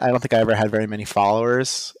on it. I don't think I ever had very many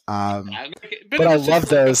followers. But I love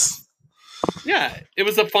those. Yeah, it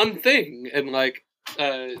was a fun thing. And like,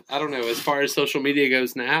 I don't know, as far as social media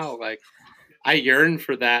goes now, like I yearn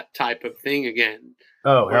for that type of thing again.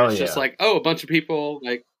 Oh, hell yeah. It's just like, a bunch of people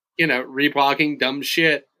like, reblogging dumb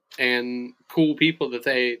shit and cool people that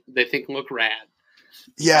they think look rad.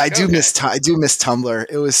 Yeah, I do miss Tumblr.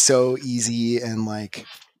 It was so easy and like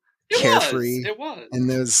carefree. It was. And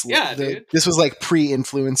dude. This was like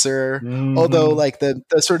pre-influencer, Mhm. although like the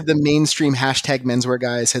sort of the mainstream hashtag menswear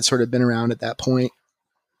guys had sort of been around at that point.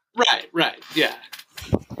 Right. Yeah.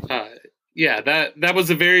 That was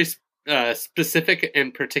a very specific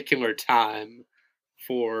and particular time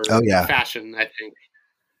for fashion, I think.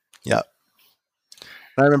 Yeah.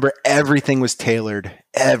 I remember everything was tailored.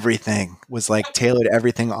 Everything was like tailored,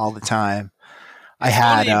 everything all the time. It's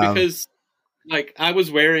funny because like I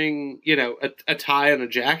was wearing, a tie and a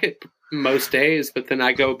jacket most days, but then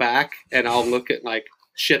I go back and I'll look at like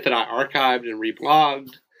shit that I archived and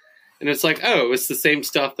reblogged, and it's like, oh, it's the same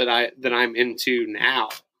stuff that I'm into now.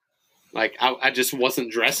 Like I just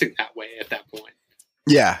wasn't dressing that way at that point.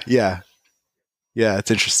 Yeah.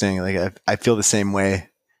 It's interesting. Like I feel the same way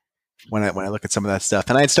when I look at some of that stuff,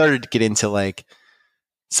 and I had started to get into like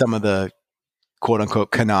some of the quote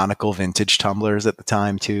unquote canonical vintage tumblers at the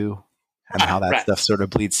time too, and how that stuff sort of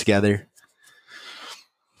bleeds together.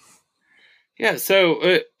 Yeah.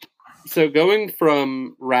 So going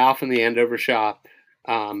from Ralph and the Andover shop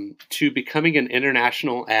to becoming an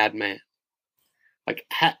international ad man, like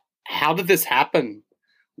how did this happen?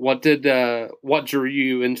 What drew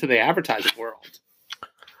you into the advertising world?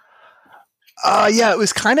 Yeah, it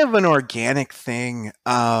was kind of an organic thing.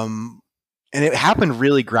 And it happened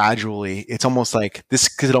really gradually. It's almost like this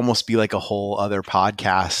could almost be like a whole other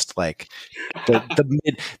podcast, like the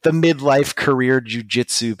midlife career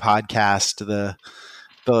jujitsu podcast,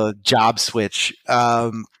 the job switch.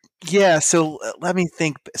 Yeah. So let me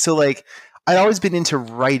think. So like, I'd always been into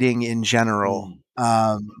writing in general.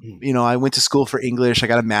 I went to school for English. I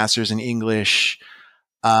got a master's in English.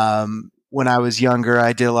 When I was younger,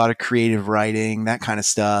 I did a lot of creative writing, that kind of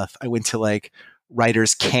stuff. I went to like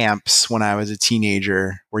writers camps when I was a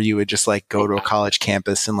teenager, where you would just like go to a college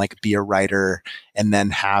campus and like be a writer, and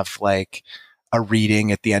then have like a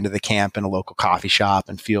reading at the end of the camp in a local coffee shop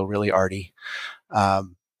and feel really arty.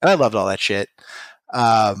 And I loved all that shit.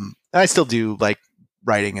 And I still do like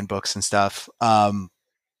writing and books and stuff. So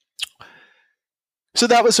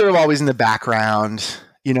that was sort of always in the background.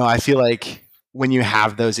 I feel like when you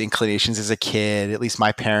have those inclinations as a kid, at least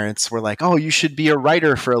my parents were like, oh, you should be a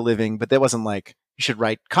writer for a living. But that wasn't like, you should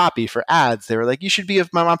write copy for ads. They were like,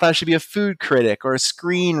 my mom thought I should be a food critic or a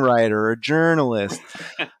screenwriter or a journalist.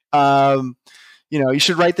 You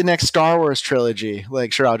should write the next Star Wars trilogy.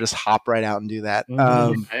 Like, sure, I'll just hop right out and do that.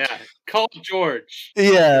 Call George.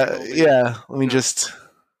 Yeah. Let me just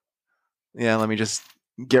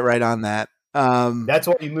get right on that. That's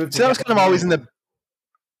why you moved. So that was kind of always in the.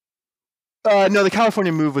 No, the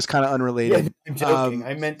California move was kind of unrelated. Yeah, I'm joking.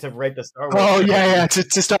 I meant to write the Star Wars. Oh yeah.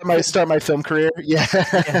 To start my film career. Yeah.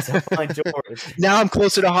 To find George. Now I'm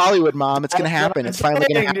closer to Hollywood, Mom. It's gonna happen. It's finally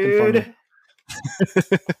gonna happen for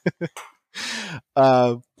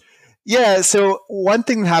me. Yeah. So one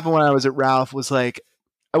thing that happened when I was at Ralph was like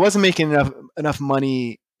I wasn't making enough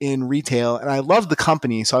money in retail, and I loved the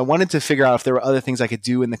company, so I wanted to figure out if there were other things I could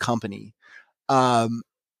do in the company. And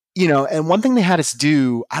one thing they had us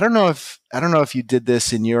do, I don't know if you did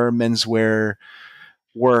this in your menswear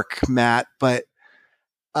work, Matt, but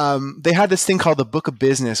they had this thing called the Book of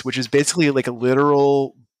Business, which is basically like a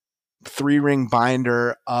literal 3-ring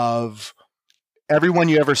binder of everyone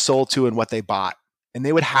you ever sold to and what they bought. And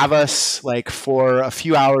they would have us like for a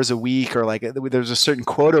few hours a week, or like there was a certain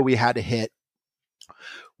quota we had to hit,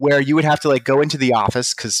 where you would have to like go into the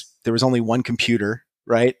office because there was only one computer,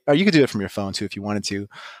 right? Or you could do it from your phone too if you wanted to.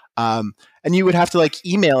 And you would have to like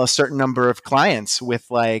email a certain number of clients with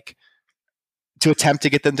like to attempt to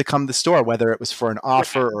get them to come to the store, whether it was for an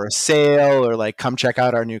offer or a sale or like come check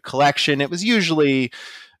out our new collection. It was usually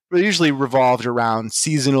revolved around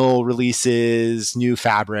seasonal releases, new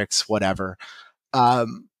fabrics, whatever.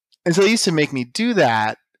 And so they used to make me do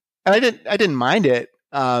that, and I didn't mind it.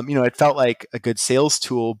 It felt like a good sales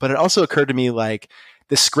tool, but it also occurred to me like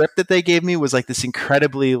the script that they gave me was like this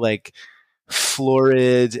incredibly like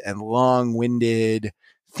florid and long-winded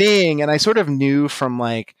thing. And I sort of knew from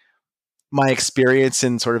like my experience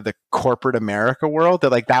in sort of the corporate America world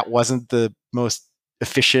that like that wasn't the most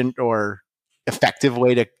efficient or effective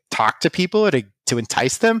way to talk to people or to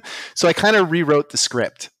entice them. So I kind of rewrote the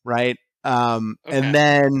script, right? And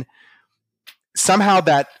then somehow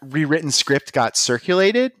that rewritten script got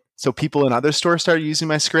circulated. So people in other stores started using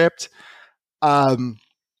my script.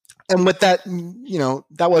 And with that,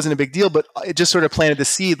 that wasn't a big deal, but it just sort of planted the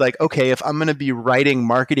seed like, okay, if I'm going to be writing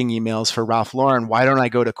marketing emails for Ralph Lauren, why don't I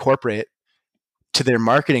go to corporate, to their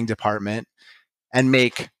marketing department, and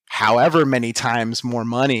make however many times more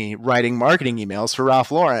money writing marketing emails for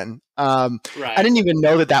Ralph Lauren. I didn't even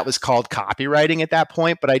know that was called copywriting at that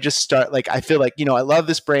point, but I just I feel like, I love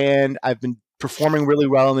this brand. I've been performing really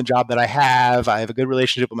well in the job that I have. I have a good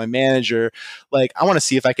relationship with my manager. Like, I want to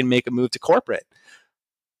see if I can make a move to corporate.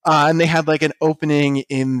 And they had like an opening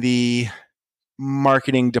in the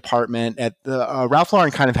marketing department at the Ralph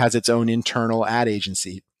Lauren kind of has its own internal ad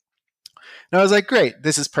agency. And I was like, great,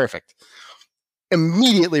 this is perfect.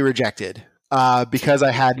 Immediately rejected because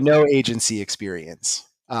I had no agency experience.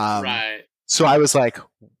 So I was like,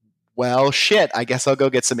 well, shit, I guess I'll go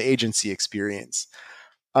get some agency experience.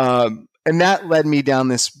 And that led me down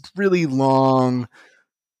this really long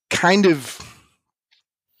kind of,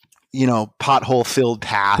 pothole filled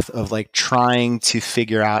path of like trying to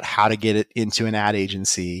figure out how to get it into an ad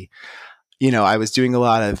agency. I was doing a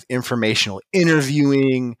lot of informational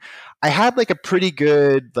interviewing. I had like a pretty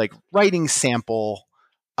good like writing sample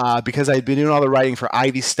because I'd been doing all the writing for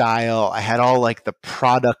Ivy Style. I had all like the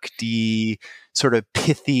product-y, sort of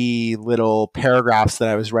pithy little paragraphs that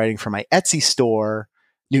I was writing for my Etsy store,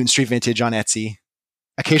 Newton Street Vintage on Etsy.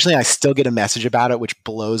 Occasionally I still get a message about it, which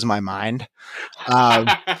blows my mind.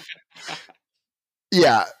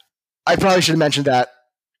 Yeah, I probably should have mentioned that.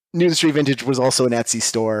 Newton Street Vintage was also an Etsy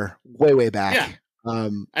store way back. Yeah.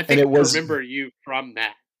 I think I remember you from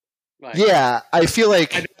that. Like, yeah, I feel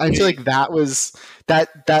like that was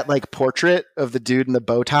that like portrait of the dude in the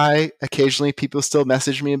bow tie. Occasionally people still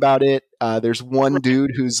message me about it. There's one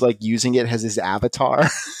dude who's like using it as his avatar.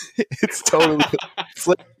 It's totally it's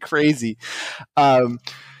like crazy. So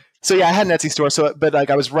yeah, I had an Etsy store. So, but like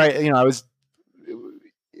I was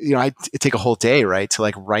I take a whole day, right, to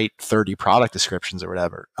like write 30 product descriptions or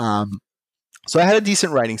whatever. So I had a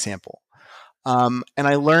decent writing sample. And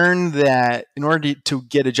I learned that in order to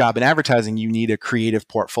get a job in advertising, you need a creative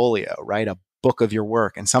portfolio, right? A book of your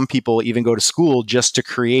work. And some people even go to school just to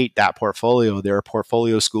create that portfolio. There are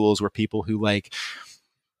portfolio schools where people who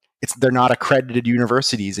they're not accredited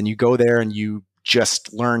universities, and you go there and you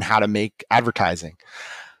just learn how to make advertising.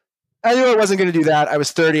 I knew I wasn't going to do that. I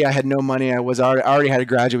was 30. I had no money. I already had a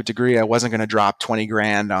graduate degree. I wasn't going to drop 20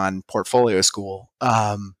 grand on portfolio school.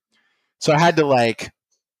 So I had to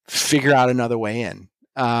figure out another way in.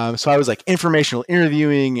 So I was informational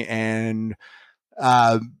interviewing and,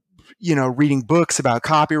 reading books about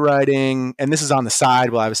copywriting. And this is on the side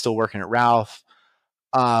while I was still working at Ralph.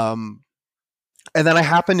 And then I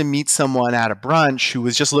happened to meet someone at a brunch who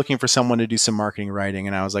was just looking for someone to do some marketing writing.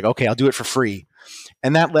 And I was like, okay, I'll do it for free.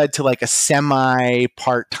 And that led to a semi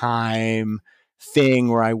part-time thing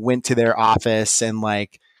where I went to their office and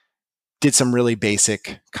did some really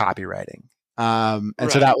basic copywriting. And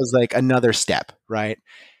so that was another step. Right.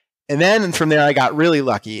 And then from there, I got really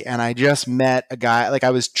lucky and I just met a guy, I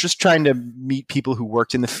was just trying to meet people who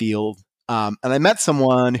worked in the field. And I met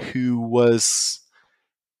someone who was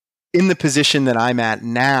in the position that I'm at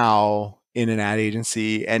now in an ad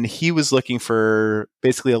agency. And he was looking for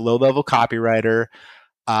basically a low-level copywriter.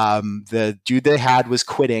 The dude they had was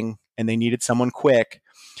quitting and they needed someone quick.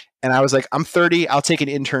 And I was like, I'm 30, I'll take an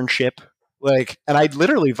internship. And I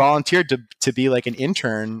literally volunteered to be an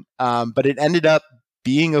intern. But it ended up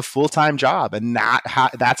being a full-time job. And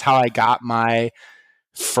that's how I got my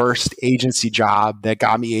first agency job that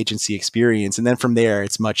got me agency experience. And then from there,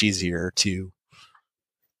 it's much easier to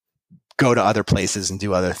go to other places and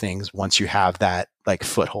do other things once you have that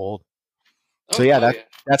foothold. So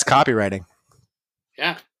that's copywriting.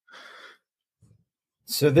 Yeah.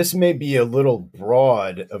 So this may be a little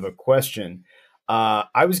broad of a question.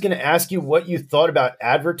 I was going to ask you what you thought about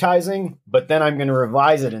advertising, but then I'm going to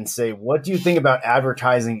revise it and say, what do you think about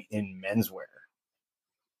advertising in menswear?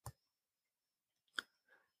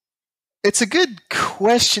 It's a good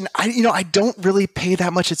question. I don't really pay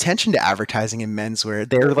that much attention to advertising in menswear.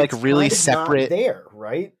 They're really kind of separate. Not there,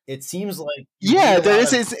 right? It seems like there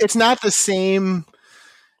is. It's not the same.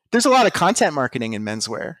 There's a lot of content marketing in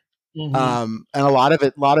menswear, and a lot of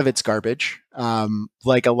it's garbage. A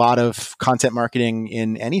lot of content marketing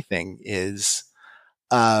in anything is,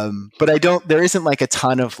 but there isn't a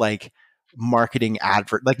ton of marketing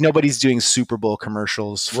advert. Nobody's doing Super Bowl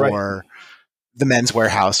commercials for the Men's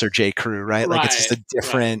Warehouse or J. Crew, right? It's just a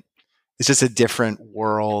different. It's just a different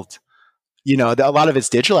world. A lot of it's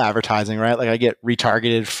digital advertising, right? I get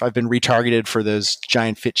retargeted. I've been retargeted for those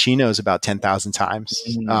giant fit chinos about 10,000 times.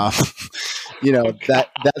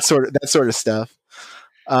 That sort of stuff.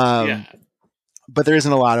 But there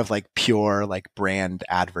isn't a lot of pure brand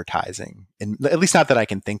advertising, and at least not that I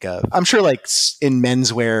can think of. I'm sure in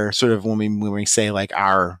menswear, sort of when we say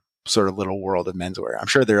our sort of little world of menswear, I'm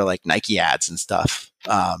sure there are Nike ads and stuff.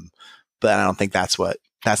 But I don't think that's what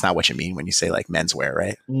That's not what you mean when you say like menswear,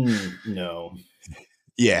 right? No.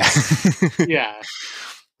 Yeah. Yeah.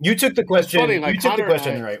 You took the question. Funny, like, you took the Connor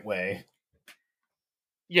question and the right way.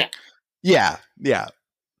 Yeah. Yeah. I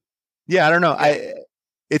don't know. Yeah.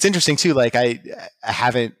 It's interesting too. Like I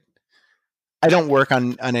don't work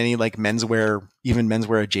on any like menswear, even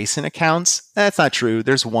menswear adjacent accounts. That's not true.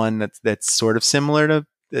 There's one that's sort of similar to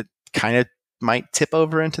that, kind of might tip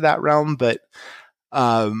over into that realm, but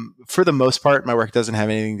for the most part, my work doesn't have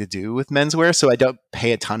anything to do with menswear, so I don't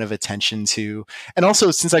pay a ton of attention to. And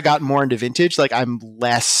also, since I got more into vintage, like I'm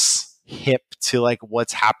less hip to like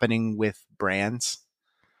what's happening with brands.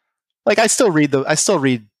 Like I still read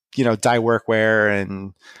dye workwear,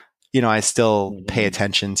 and I still pay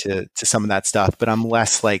attention to some of that stuff, but I'm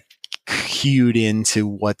less like cued into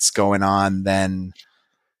what's going on than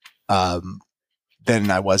I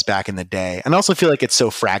was back in the day. And I also feel like it's so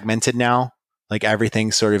fragmented now. Like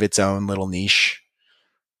everything's sort of its own little niche.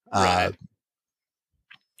 Right.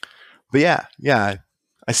 But yeah,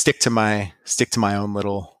 I stick to my own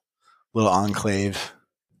little enclave.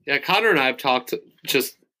 Yeah, Connor and I have talked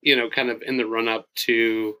just, kind of in the run up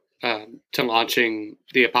to launching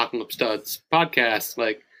the Apocalypse Studs podcast,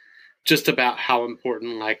 like just about how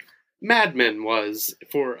important like Mad Men was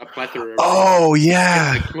for a plethora of in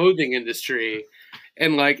the clothing industry.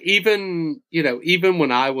 And like even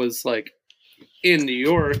when I was like in New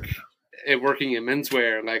York and working in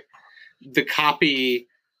menswear, like the copy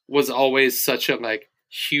was always such a like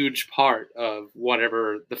huge part of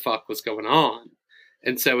whatever the fuck was going on.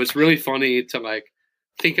 And so it's really funny to like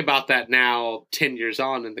think about that now 10 years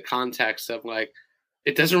on in the context of like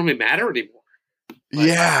it doesn't really matter anymore. Like,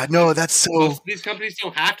 yeah, no, that's so most of these companies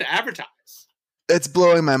don't have to advertise. It's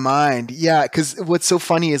blowing my mind. Yeah, because what's so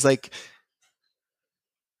funny is like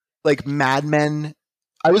Mad Men.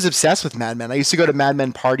 I was obsessed with Mad Men. I used to go to Mad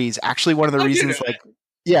Men parties. Actually, one of the reasons, like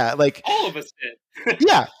all of us did.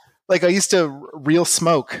 Yeah, like I used to reel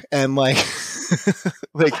smoke and like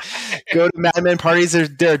like go to Mad Men parties.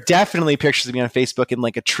 There are definitely pictures of me on Facebook in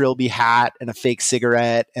like a Trilby hat and a fake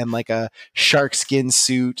cigarette and like a shark skin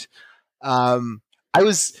suit.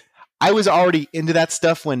 I was already into that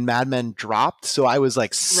stuff when Mad Men dropped, so I was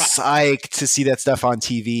like psyched to see that stuff on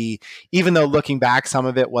TV, even though looking back, some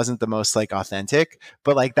of it wasn't the most like authentic,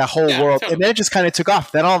 but like that whole world, totally. And then it just kind of took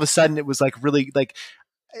off. Then all of a sudden it was like really like,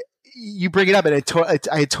 you bring it up and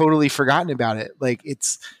I had totally forgotten about it. Like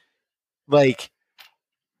it's like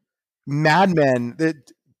Mad Men,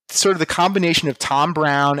 sort of the combination of Tom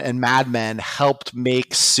Brown and Mad Men helped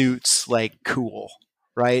make suits like cool.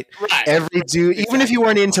 Right? Every dude, even if you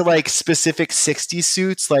weren't into like specific 60s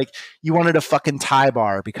suits, like you wanted a fucking tie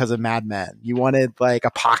bar because of Mad Men. You wanted like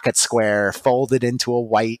a pocket square folded into a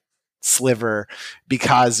white sliver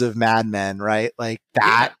because of Mad Men, right? Like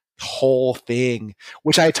that whole thing,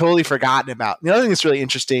 which I had totally forgotten about. The other thing that's really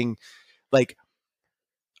interesting, like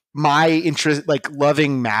my interest, like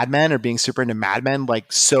loving Mad Men or being super into Mad Men,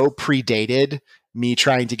 like so predated me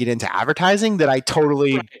trying to get into advertising that I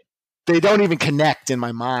totally... They don't even connect in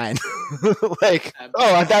my mind. Like,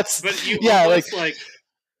 that's but you almost, like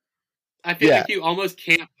I feel like you almost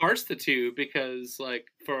can't parse the two because like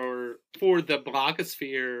for the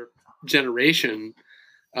blogosphere generation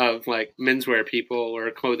of like menswear people or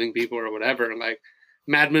clothing people or whatever, like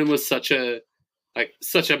Mad Men was such a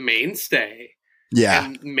mainstay. Yeah.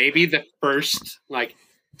 And maybe the first like,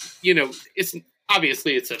 it's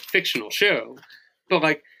obviously it's a fictional show, but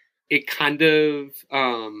like it kind of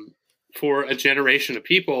for a generation of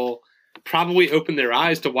people probably opened their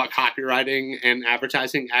eyes to what copywriting and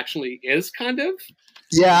advertising actually is kind of.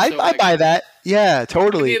 Yeah, so I buy that. Yeah,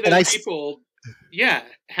 totally. How many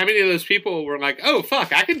of those people were like, oh,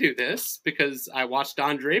 fuck, I can do this because I watched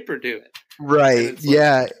Don Draper do it. Right.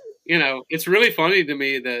 Yeah. Like, it's really funny to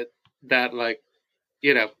me that like,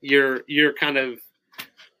 you're kind of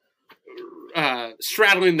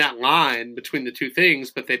straddling that line between the two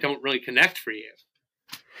things, but they don't really connect for you.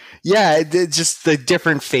 Yeah, it's just the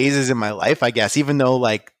different phases in my life, I guess, even though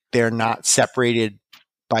like they're not separated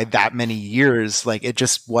by that many years, like it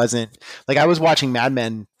just wasn't like I was watching Mad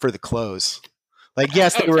Men for the clothes. Like,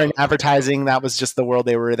 yes, they were in advertising. That was just the world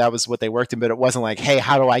that was what they worked in, but it wasn't like, hey,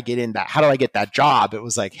 how do I get in that? How do I get that job? It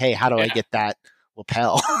was like, hey, how do I get that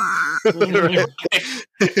lapel? And the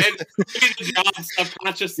job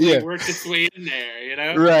subconsciously worked its way in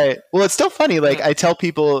there, Right. Well, it's still funny. Like I tell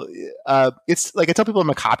people, I'm a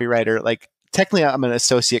copywriter. Like technically, I'm an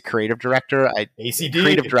associate creative director. ACD.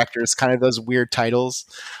 Creative director is kind of those weird titles.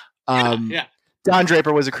 Don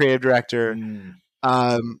Draper was a creative director.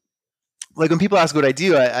 Like when people ask what I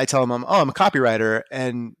do, I tell them I'm a copywriter,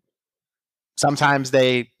 and sometimes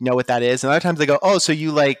they know what that is, and other times they go, "Oh, so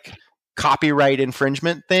you like copyright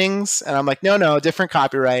infringement things?" And I'm like, "No, different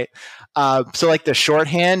copyright." So like the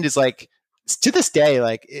shorthand is like, to this day,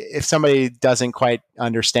 like if somebody doesn't quite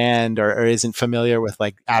understand or isn't familiar with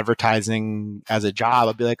like advertising as a job,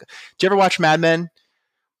 I'll be like, "Do you ever watch Mad Men?"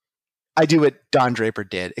 I do what Don Draper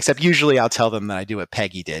did, except usually I'll tell them that I do what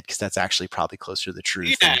Peggy did, because that's actually probably closer to the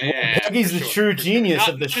truth. Peggy's the true genius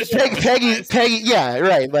of the show. Peggy, yeah,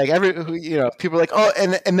 right. Like people are like, oh,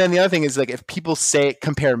 and then the other thing is like, if people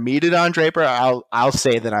compare me to Don Draper, I'll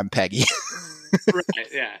say that I'm Peggy. Right.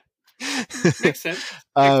 Yeah. Makes sense.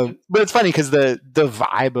 But it's funny because the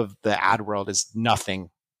vibe of the ad world is nothing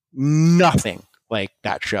like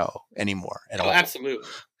that show anymore at all. Absolutely.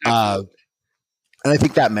 And I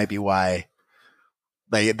think that might be why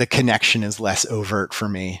the connection is less overt for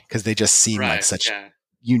me, because they just seem like such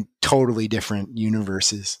totally different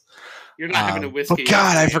universes. You're not having a whiskey. But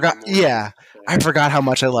God, I forgot. Yeah, I forgot how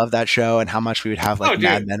much I love that show and how much we would have like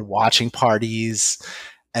Mad Men watching parties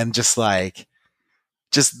and just the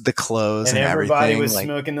clothes and everybody everything. Was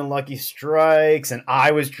smoking the Lucky Strikes, and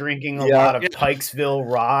I was drinking a lot of Pikesville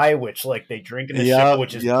Rye, which like they drink in the show,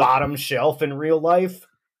 which is bottom shelf in real life.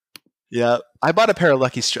 Yeah, I bought a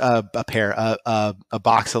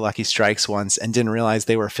box of Lucky Strikes once and didn't realize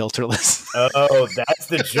they were filterless. Oh, that's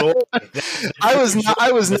the joy. I was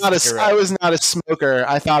not a smoker.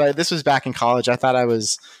 I thought this was back in college. I thought I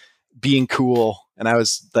was being cool, and I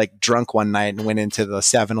was like drunk one night and went into the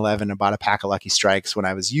 7-Eleven and bought a pack of Lucky Strikes when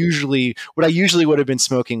I usually would have been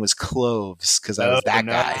smoking was cloves, because I was that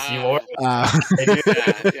guy.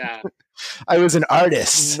 Yeah. I was an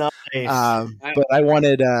artist. Nice. But I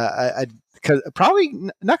wanted probably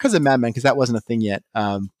not because of Mad Men, because that wasn't a thing yet.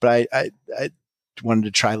 But I wanted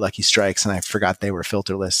to try Lucky Strikes, and I forgot they were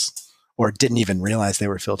filterless, or didn't even realize they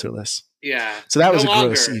were filterless. Yeah. So that was a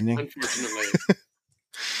gross evening. Unfortunately.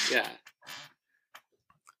 Yeah.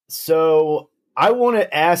 So I want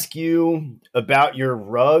to ask you about your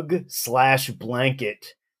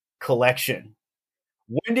rug/blanket collection.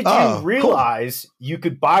 When did you realize you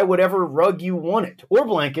could buy whatever rug you wanted or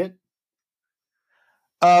blanket?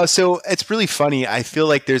 So it's really funny. I feel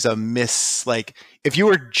like there's a if you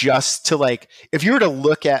were to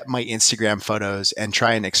look at my Instagram photos and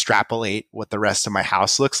try and extrapolate what the rest of my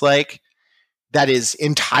house looks like, that is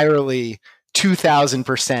entirely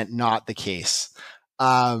 2000% not the case.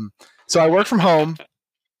 So I work from home,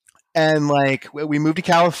 and like we moved to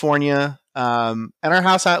California, and our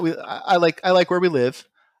house, I like where we live.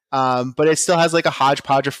 But it still has like a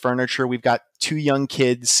hodgepodge of furniture. We've got 2 young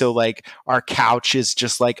kids, so like our couch is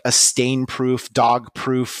just like a stain-proof,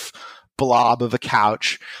 dog-proof blob of a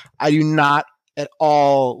couch. I do not at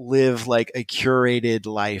all live like a curated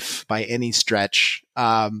life by any stretch.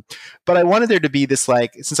 But I wanted there to be this,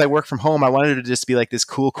 like, since I work from home, I wanted it to just be like this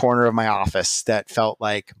cool corner of my office that felt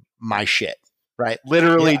like my shit, right?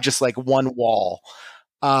 Literally just like one wall.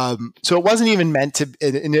 So it wasn't even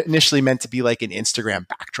initially meant to be like an Instagram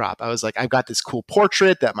backdrop. I was like, I've got this cool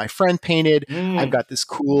portrait that my friend painted. I've got this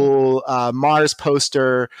cool Mars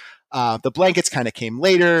poster. The blankets kind of came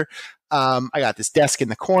later. I got this desk in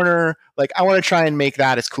the corner. Like, I want to try and make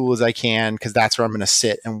that as cool as I can, because that's where I'm going to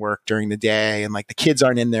sit and work during the day. And like the kids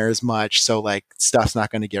aren't in there as much, so like stuff's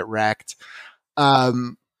not going to get wrecked.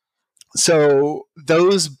 So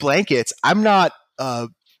those blankets, I'm not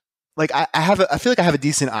like I feel like I have a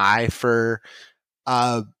decent eye for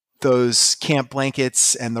those camp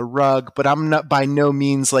blankets and the rug, but I'm not by no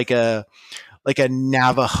means like a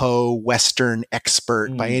Navajo Western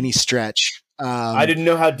expert by any stretch. I didn't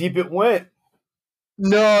know how deep it went.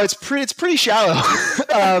 No, it's pretty shallow.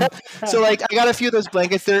 So like I got a few of those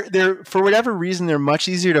blankets. They're for whatever reason they're much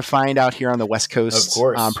easier to find out here on the West Coast. Of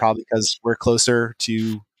course, probably because we're closer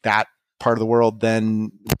to that part of the world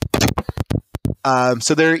than.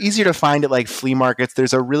 So they're easier to find at like flea markets.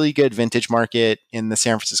 There's a really good vintage market in the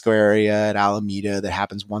San Francisco area at Alameda that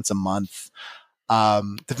happens once a month.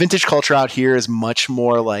 The vintage culture out here is much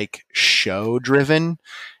more like show driven.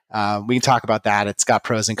 We can talk about that. It's got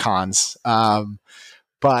pros and cons.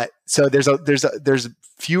 But so there's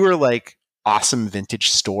fewer like awesome vintage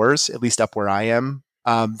stores, at least up where I am,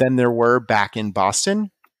 than there were back in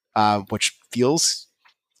Boston, which feels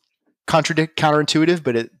counterintuitive,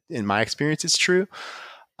 but in my experience, it's true.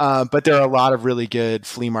 But there are a lot of really good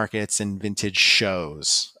flea markets and vintage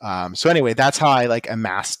shows. So anyway, that's how I like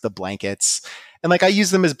amassed the blankets. And like I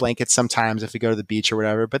use them as blankets sometimes if we go to the beach or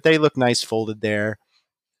whatever, but they look nice folded there.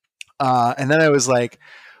 And then I was like,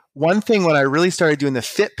 one thing when I really started doing the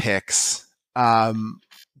fit pics,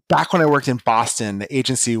 back when I worked in Boston, the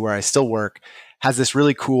agency where I still work has this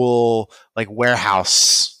really cool like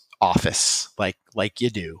warehouse office, like you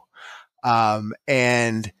do.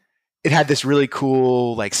 And it had this really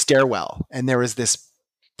cool like stairwell, and there was this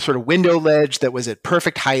sort of window ledge that was at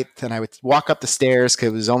perfect height, and I would walk up the stairs because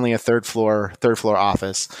it was only a third floor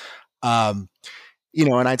office. And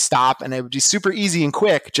I'd stop, and it would be super easy and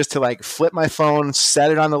quick just to like flip my phone, set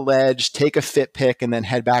it on the ledge, take a fit pic, and then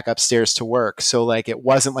head back upstairs to work. So like it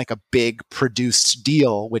wasn't like a big produced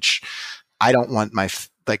deal, which I don't want my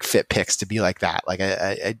fit pics to be like that. Like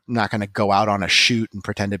I'm not going to go out on a shoot and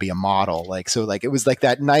pretend to be a model. Like, so like, it was like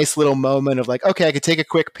that nice little moment of like, okay, I could take a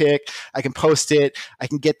quick pic, I can post it, I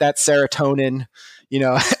can get that serotonin,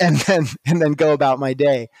 and then go about my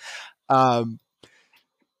day. And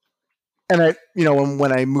I,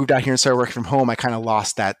 when I moved out here and started working from home, I kind of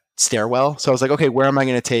lost that stairwell. So I was like, okay, where am I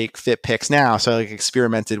going to take fit pics now? So I like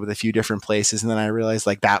experimented with a few different places. And then I realized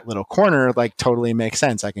like that little corner, like totally makes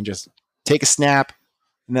sense. I can just take a snap,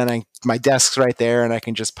 and then my desk's right there, and I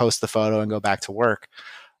can just post the photo and go back to work.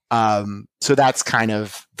 So that's kind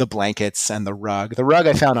of the blankets and the rug. The rug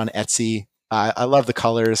I found on Etsy. I love the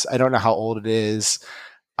colors. I don't know how old it is.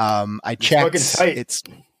 I checked. It's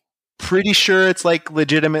pretty sure it's like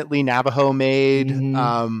legitimately Navajo made.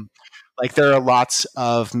 Mm-hmm. Like there are lots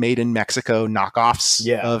of made in Mexico knockoffs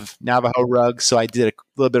of Navajo rugs. So I did a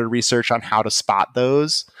little bit of research on how to spot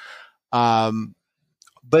those.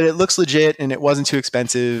 But it looks legit, and it wasn't too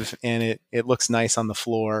expensive, and it looks nice on the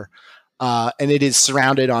floor. And it is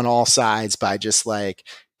surrounded on all sides by just like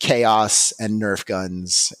chaos and Nerf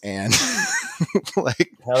guns and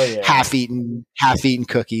like half-eaten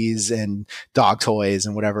cookies and dog toys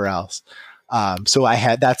and whatever else. So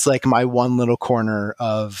that's like my one little corner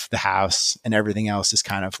of the house, and everything else is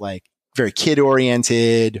kind of like very kid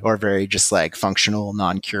oriented or very just like functional,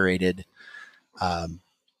 non-curated. But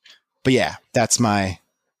yeah,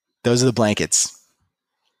 those are the blankets.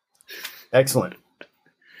 Excellent.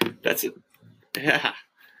 That's it. Yeah.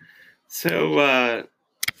 So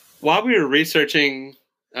while we were researching,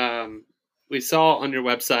 we saw on your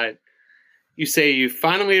website, you say you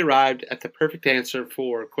finally arrived at the perfect answer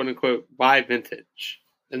for quote unquote why vintage.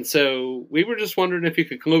 And so we were just wondering if you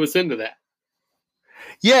could clue us into that.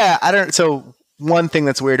 Yeah, so one thing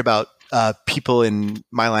that's weird about people in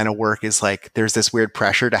my line of work is like there's this weird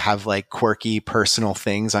pressure to have like quirky personal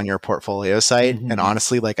things on your portfolio site. Mm-hmm. And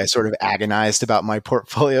honestly, like I sort of agonized about my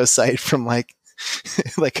portfolio site from like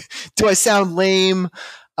do I sound lame?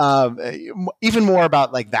 Even more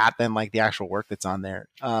about like that than like the actual work that's on there.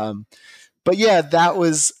 But yeah, that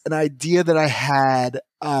was an idea that I had.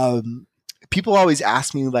 People always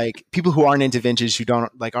ask me, like people who aren't into vintage, who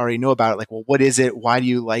don't like already know about it, like, well, what is it? Why do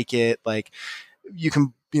you like it? Like you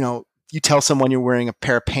can, you tell someone you're wearing a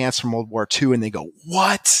pair of pants from World War II and they go,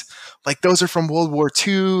 what? Like those are from World War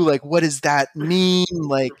II? Like, what does that mean?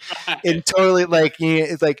 Like, it totally like,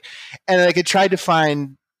 it's like, and like I tried to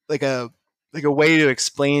find like a way to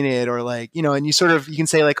explain it, or like, and you can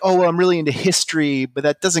say like, oh, well, I'm really into history, but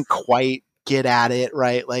that doesn't quite get at it.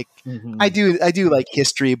 Right. Like mm-hmm. I do like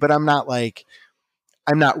history, but I'm not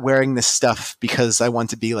wearing this stuff because I want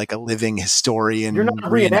to be like a living historian. You're not a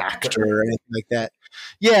reenactor or anything like that.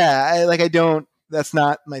 Yeah. That's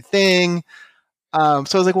not my thing. So I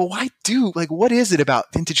was like, well, what is it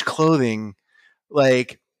about vintage clothing?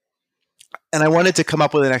 Like, and I wanted to come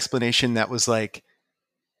up with an explanation that was like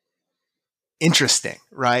interesting.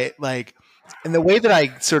 Right. Like, and the way that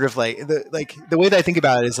I sort of the way that I think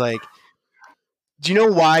about it is like, do you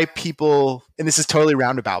know why people, and this is totally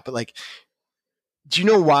roundabout, but like, do you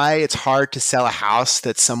know why it's hard to sell a house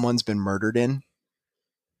that someone's been murdered in?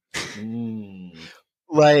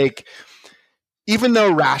 Like, even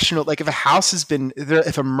though rational, like if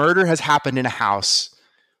if a murder has happened in a house,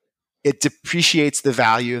 it depreciates the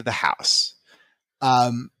value of the house.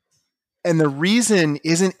 And the reason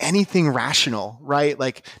isn't anything rational, right?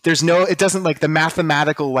 Like it doesn't like the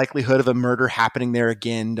mathematical likelihood of a murder happening there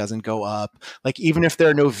again doesn't go up. Like even if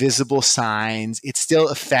there are no visible signs, it still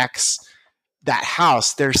affects that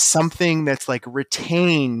house. There's something that's like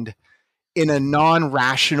retained in a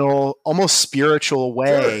non-rational, almost spiritual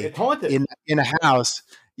way in a house.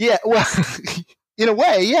 Yeah. Well, in a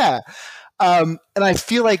way. Yeah. And I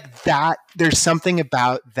feel like that there's something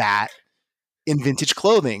about that in vintage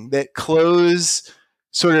clothing, that clothes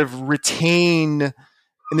sort of retain,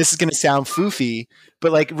 and this is going to sound foofy,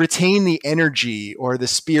 but like retain the energy or the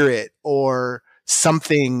spirit or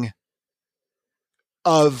something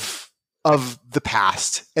of the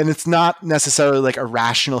past. And it's not necessarily like a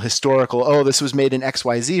rational historical, oh, this was made in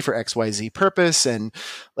XYZ for XYZ purpose. And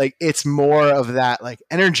like, it's more of that like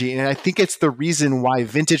energy. And I think it's the reason why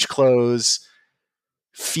vintage clothes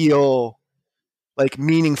feel like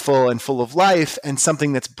meaningful and full of life, and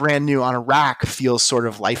something that's brand new on a rack feels sort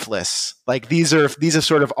of lifeless. Like these have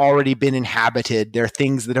sort of already been inhabited. They're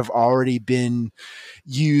things that have already been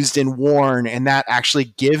used and worn, and that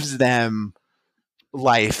actually gives them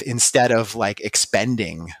life instead of like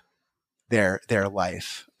expending their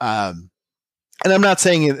life. And I'm not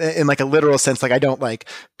saying in like a literal sense, like I don't like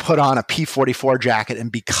put on a P-44 jacket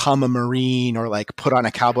and become a Marine, or like put on a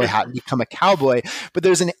cowboy hat and become a cowboy. But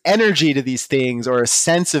there's an energy to these things, or a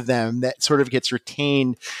sense of them, that sort of gets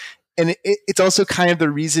retained. And it's also kind of the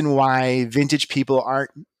reason why vintage people aren't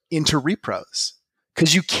into repros,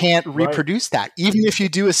 because you can't reproduce that. Even if you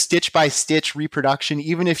do a stitch by stitch reproduction,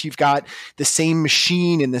 even if you've got the same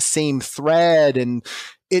machine and the same thread, and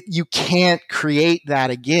you can't create that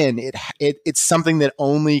again. It's something that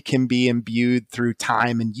only can be imbued through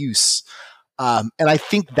time and use. And I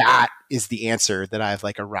think that is the answer that I've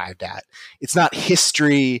like arrived at. It's not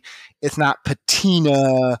history. It's not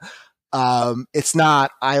patina. It's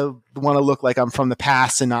not, I want to look like I'm from the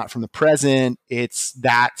past and not from the present. It's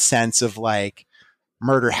that sense of like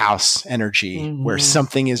murder house energy, where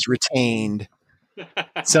something is retained.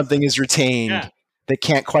 Something is retained that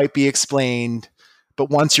can't quite be explained. But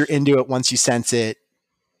once you're into it, once you sense it,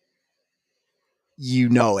 you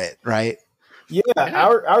know it, right? Yeah,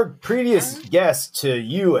 our previous guest to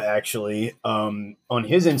you, actually, on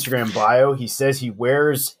his Instagram bio, he says he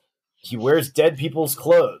wears dead people's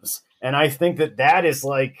clothes, and I think that is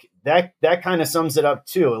like that kind of sums it up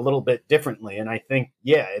too, a little bit differently. And I think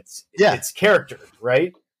it's character,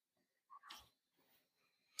 right?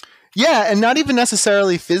 Yeah, and not even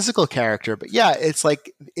necessarily physical character, but it's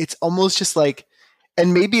like it's almost just like.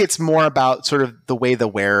 And maybe it's more about sort of the way the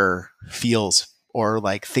wearer feels or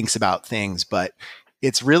like thinks about things, but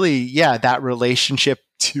it's really, that relationship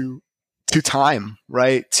to time,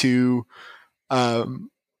 right? To, that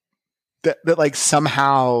like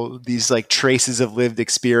somehow these like traces of lived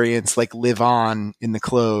experience like live on in the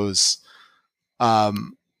clothes,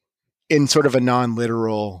 in sort of a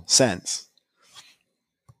non-literal sense.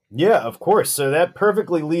 Yeah, of course. So that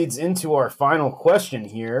perfectly leads into our final question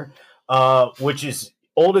here. Which is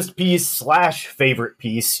oldest piece / favorite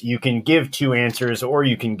piece. You can give 2 answers, or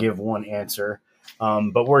you can give 1 answer.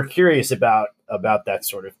 But we're curious about that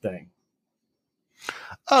sort of thing.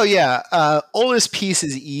 Oh yeah. Oldest piece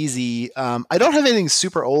is easy. I don't have anything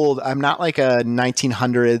super old. I'm not like a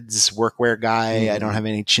 1900s workwear guy. I don't have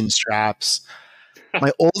any chin straps.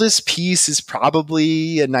 My oldest piece is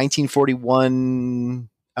probably a 1941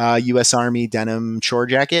 U.S. Army denim chore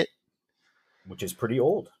jacket. Which is pretty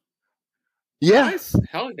old. Yeah. Nice.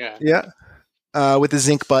 Hell yeah. Yeah. With the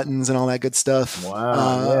zinc buttons and all that good stuff.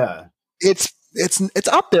 Wow. Yeah. It's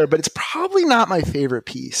up there, but it's probably not my favorite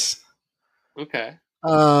piece. Okay.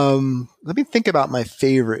 Let me think about my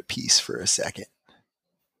favorite piece for a second.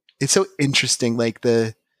 It's so interesting. Like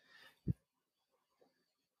the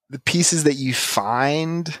pieces that you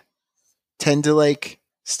find tend to like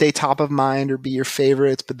stay top of mind or be your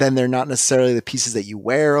favorites, but then they're not necessarily the pieces that you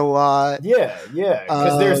wear a lot. Yeah.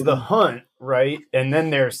 Because there's the hunt, right? And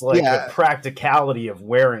then there's like the practicality of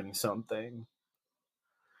wearing something.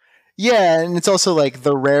 Yeah, and it's also like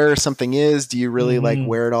the rarer something is, do you really like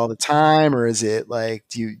wear it all the time, or is it like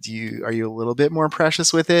are you a little bit more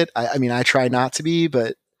precious with it? I mean, I try not to be,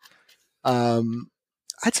 but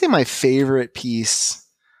I'd say my favorite piece,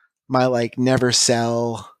 my like never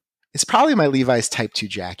sell, it's probably my Levi's Type 2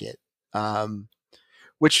 jacket,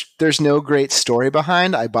 which there's no great story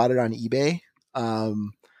behind. I bought it on eBay,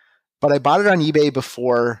 but I bought it on eBay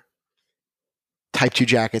before Type 2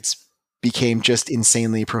 jackets became just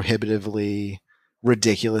insanely prohibitively,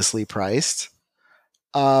 ridiculously priced.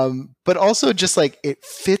 But also just like it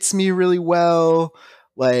fits me really well.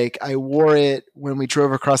 Like I wore it when we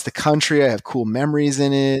drove across the country. I have cool memories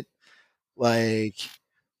in it. Like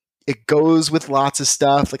it goes with lots of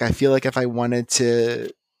stuff. Like I feel like if I wanted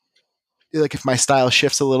to, like if my style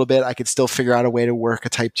shifts a little bit, I could still figure out a way to work a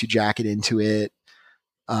Type 2 jacket into it.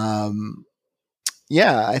 Yeah,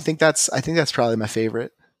 I think that's probably my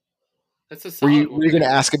favorite. That's a solid one. Were you going to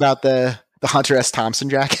ask about the Hunter S. Thompson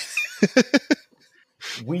jacket?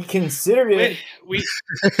 We considered it.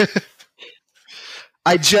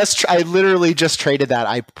 I literally just traded that.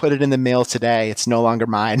 I put it in the mail today. It's no longer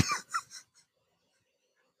mine.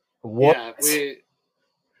 What?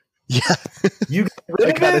 Yeah. You got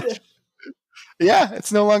rid of it? Yeah,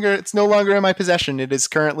 it's no longer in my possession. It is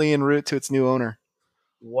currently en route to its new owner.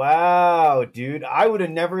 Wow, dude. I would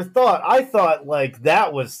have never thought. I thought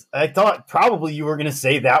probably you were going to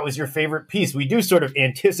say that was your favorite piece. We do sort of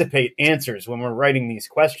anticipate answers when we're writing these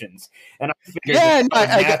questions. And I figured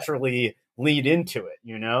naturally lead into it,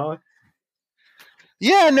 you know?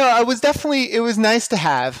 Yeah, no, it was nice to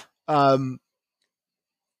have. But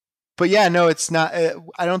yeah, no, it's not.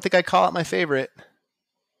 I don't think I call it my favorite.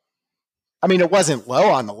 I mean, it wasn't low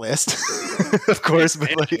on the list, of course,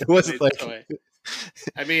 but like, it wasn't like.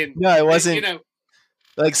 I mean, no, it wasn't. You know,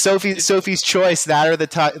 like Sophie's Choice, that or the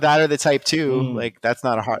Type 2. Like it's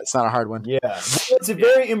not a hard one. Yeah, it's a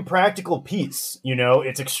very impractical piece. You know,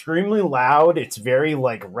 it's extremely loud. It's very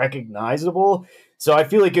like recognizable. So I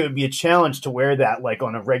feel like it would be a challenge to wear that like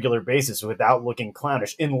on a regular basis without looking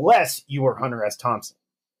clownish, unless you were Hunter S. Thompson.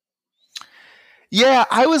 Yeah,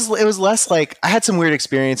 it was less like I had some weird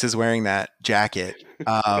experiences wearing that jacket,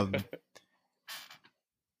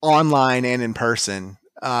 online and in person.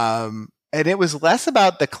 And it was less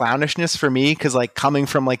about the clownishness for me, because like coming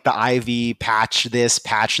from like the Ivy patch this,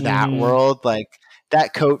 patch that world, like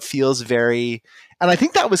that coat feels very, and I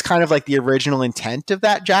think that was kind of like the original intent of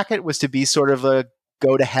that jacket, was to be sort of a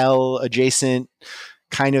go to hell adjacent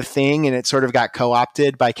kind of thing, and it sort of got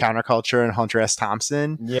co-opted by counterculture and Hunter S.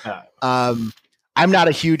 Thompson. Yeah. I'm not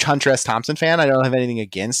a huge Hunter S. Thompson fan. I don't have anything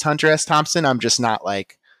against Hunter S. Thompson. I'm just not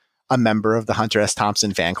like a member of the Hunter S.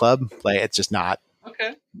 Thompson fan club. Like it's just not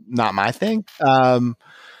my thing. But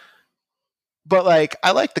like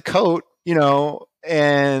I like the coat, you know,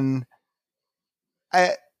 and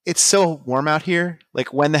it's so warm out here.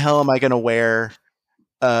 Like when the hell am I going to wear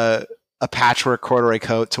a patchwork corduroy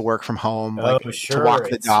coat to work from home, like to walk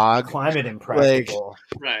the dog? Climate impractical.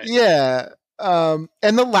 Like, right. Yeah. And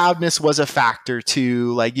the loudness was a factor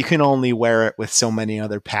too. Like you can only wear it with so many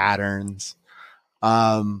other patterns.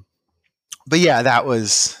 But yeah, that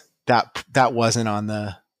wasn't on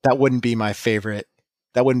that wouldn't be my favorite.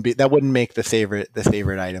 That wouldn't make the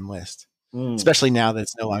favorite item list, especially now that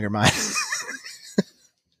it's no longer mine.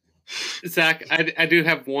 Zach, I do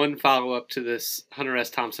have one follow up to this Hunter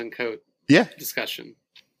S. Thompson coat discussion.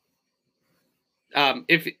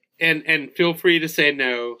 If feel free to say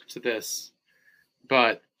no to this.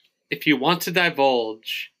 But if you want to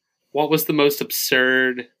divulge, what was the most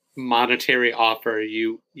absurd monetary offer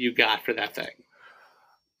you got for that thing?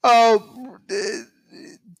 Oh,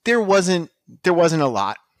 there wasn't a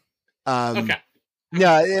lot. Okay.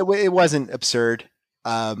 No, it wasn't absurd.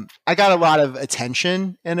 I got a lot of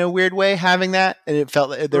attention in a weird way having that, and it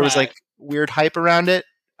felt like there was like weird hype around it.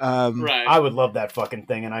 Right. I would love that fucking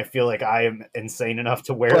thing, and I feel like I am insane enough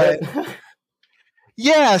to wear it.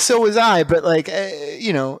 Yeah, so was I, but like,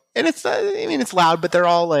 you know, and it's, I mean, it's loud, but they're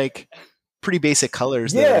all like pretty basic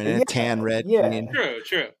colors. Tan, red. Yeah. I mean, true.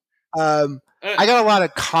 I got a lot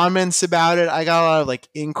of comments about it. I got a lot of like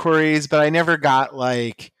inquiries, but I never got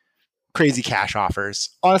like crazy cash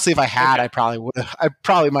offers. Honestly, if I had, I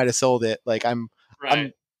probably might have sold it. Like I'm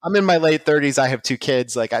in my late 30s. I have 2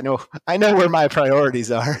 kids. Like I know where my priorities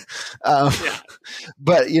are.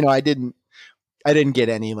 But you know, I didn't get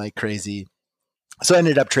any like crazy. So I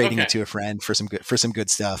ended up trading it to a friend for some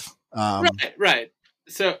good stuff. Right.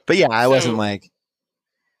 So, but yeah, I wasn't like.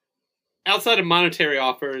 Outside of monetary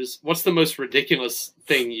offers, what's the most ridiculous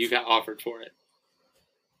thing you got offered for it?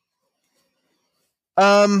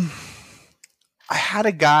 I had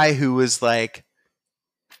a guy who was like,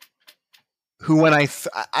 when I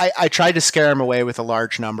tried to scare him away with a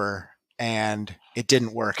large number, and it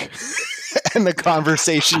didn't work, and the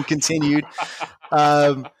conversation continued.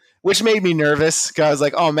 Which made me nervous, because I was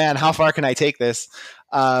like, oh man, how far can I take this?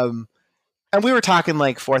 And we were talking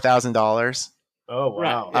like $4,000. Oh,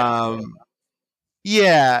 wow.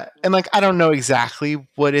 Yeah. And like, I don't know exactly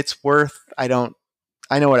what it's worth. I know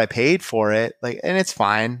what I paid for it, like, and it's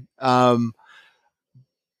fine.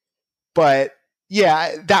 But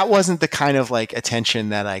yeah, that wasn't the kind of like attention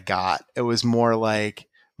that I got. It was more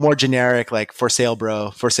generic, like for sale, bro,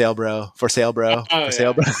 for sale, bro, for sale, bro, for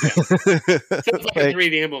sale, bro. Sounds like a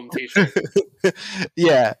 3D emblem t-shirt.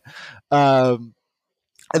 Yeah. And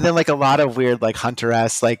then like a lot of weird like Hunter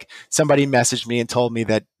S. Like somebody messaged me and told me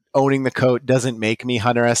that owning the coat doesn't make me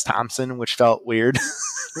Hunter S. Thompson, which felt weird.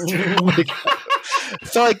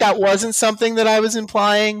 Felt like that wasn't something that I was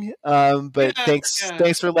implying. But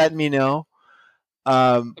thanks for letting me know.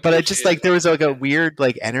 But I just like there was like a weird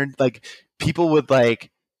like energy, like people would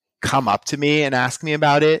like come up to me and ask me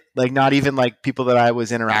about it, like not even like people that I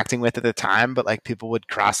was interacting with at the time, but like people would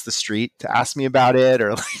cross the street to ask me about it,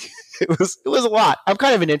 or like it was a lot. I'm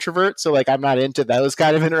kind of an introvert, so like I'm not into those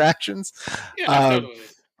kind of interactions. Totally.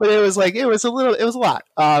 But it was a lot.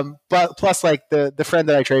 But plus like the friend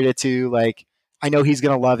that I traded to, like I know he's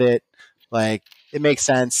gonna love it. Like it makes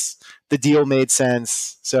sense. The deal made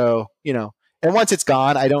sense. So, you know, and once it's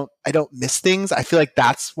gone, I don't miss things. I feel like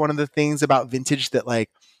that's one of the things about vintage that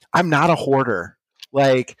like I'm not a hoarder.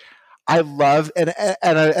 Like I love and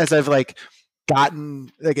as I've like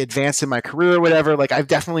gotten like advanced in my career or whatever, like I've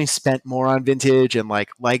definitely spent more on vintage and like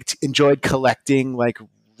enjoyed collecting like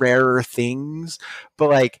rarer things, but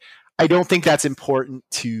like I don't think that's important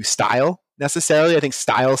to style necessarily. I think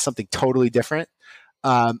style is something totally different.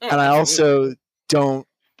 And I also don't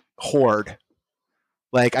hoard.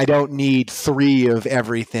 Like I don't need 3 of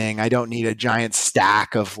everything. I don't need a giant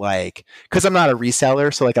stack of like, because I'm not a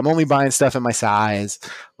reseller, so like I'm only buying stuff in my size.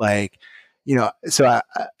 Like, so I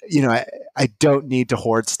don't need to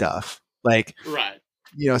hoard stuff. Like, right.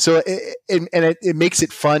 So it makes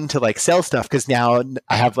it fun to like sell stuff because now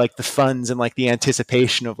I have like the funds and like the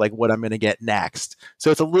anticipation of like what I'm going to get next.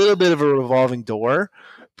 So it's a little bit of a revolving door,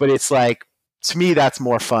 but it's like, to me, that's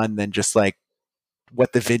more fun than just like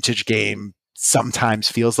what the vintage game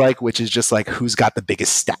sometimes feels like, which is just like who's got the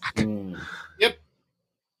biggest stack. Yep.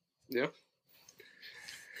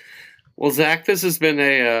 Well, Zach, this has been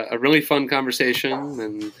a really fun conversation,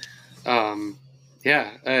 and I'm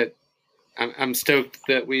stoked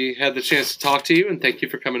that we had the chance to talk to you, and thank you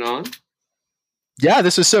for coming on. Yeah,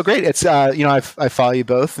 this was so great. It's I follow you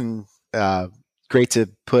both, and great to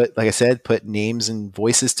put names and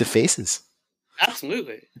voices to faces.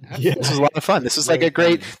 Absolutely. Yeah, this was a lot of fun. This was like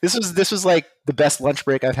this was like the best lunch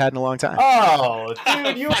break I've had in a long time. Oh,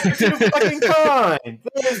 dude, you are too fucking kind.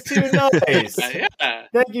 That is too nice. Yeah.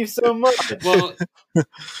 Thank you so much. Well,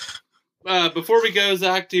 before we go,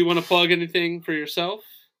 Zach, do you want to plug anything for yourself?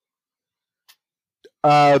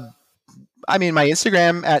 I mean, my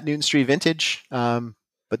Instagram at Newton Street Vintage. But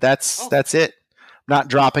that's it. I'm not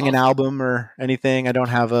dropping an album or anything. I don't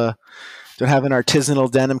have an artisanal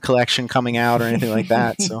denim collection coming out or anything like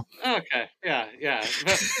that. So okay, yeah.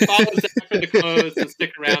 Follow Zach for the clothes and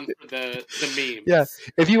stick around for the memes. Yeah,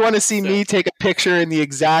 if you want to see me take a picture in the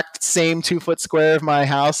exact same 2-foot square of my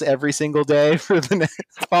house every single day for the next,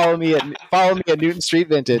 follow me at Newton Street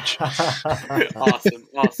Vintage. Awesome.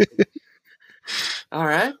 All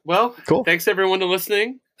right. Well, cool. Thanks everyone for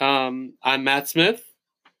listening. I'm Matt Smith.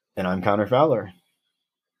 And I'm Connor Fowler.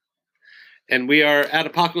 And we are at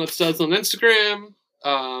Apocalypse Studs on Instagram,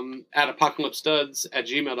 at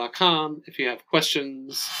apocalypsestuds@gmail.com if you have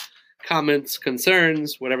questions, comments,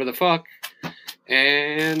 concerns, whatever the fuck.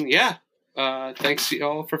 And thanks to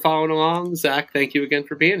y'all for following along. Zach, thank you again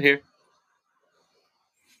for being here.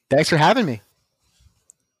 Thanks for having me.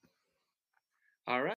 All right.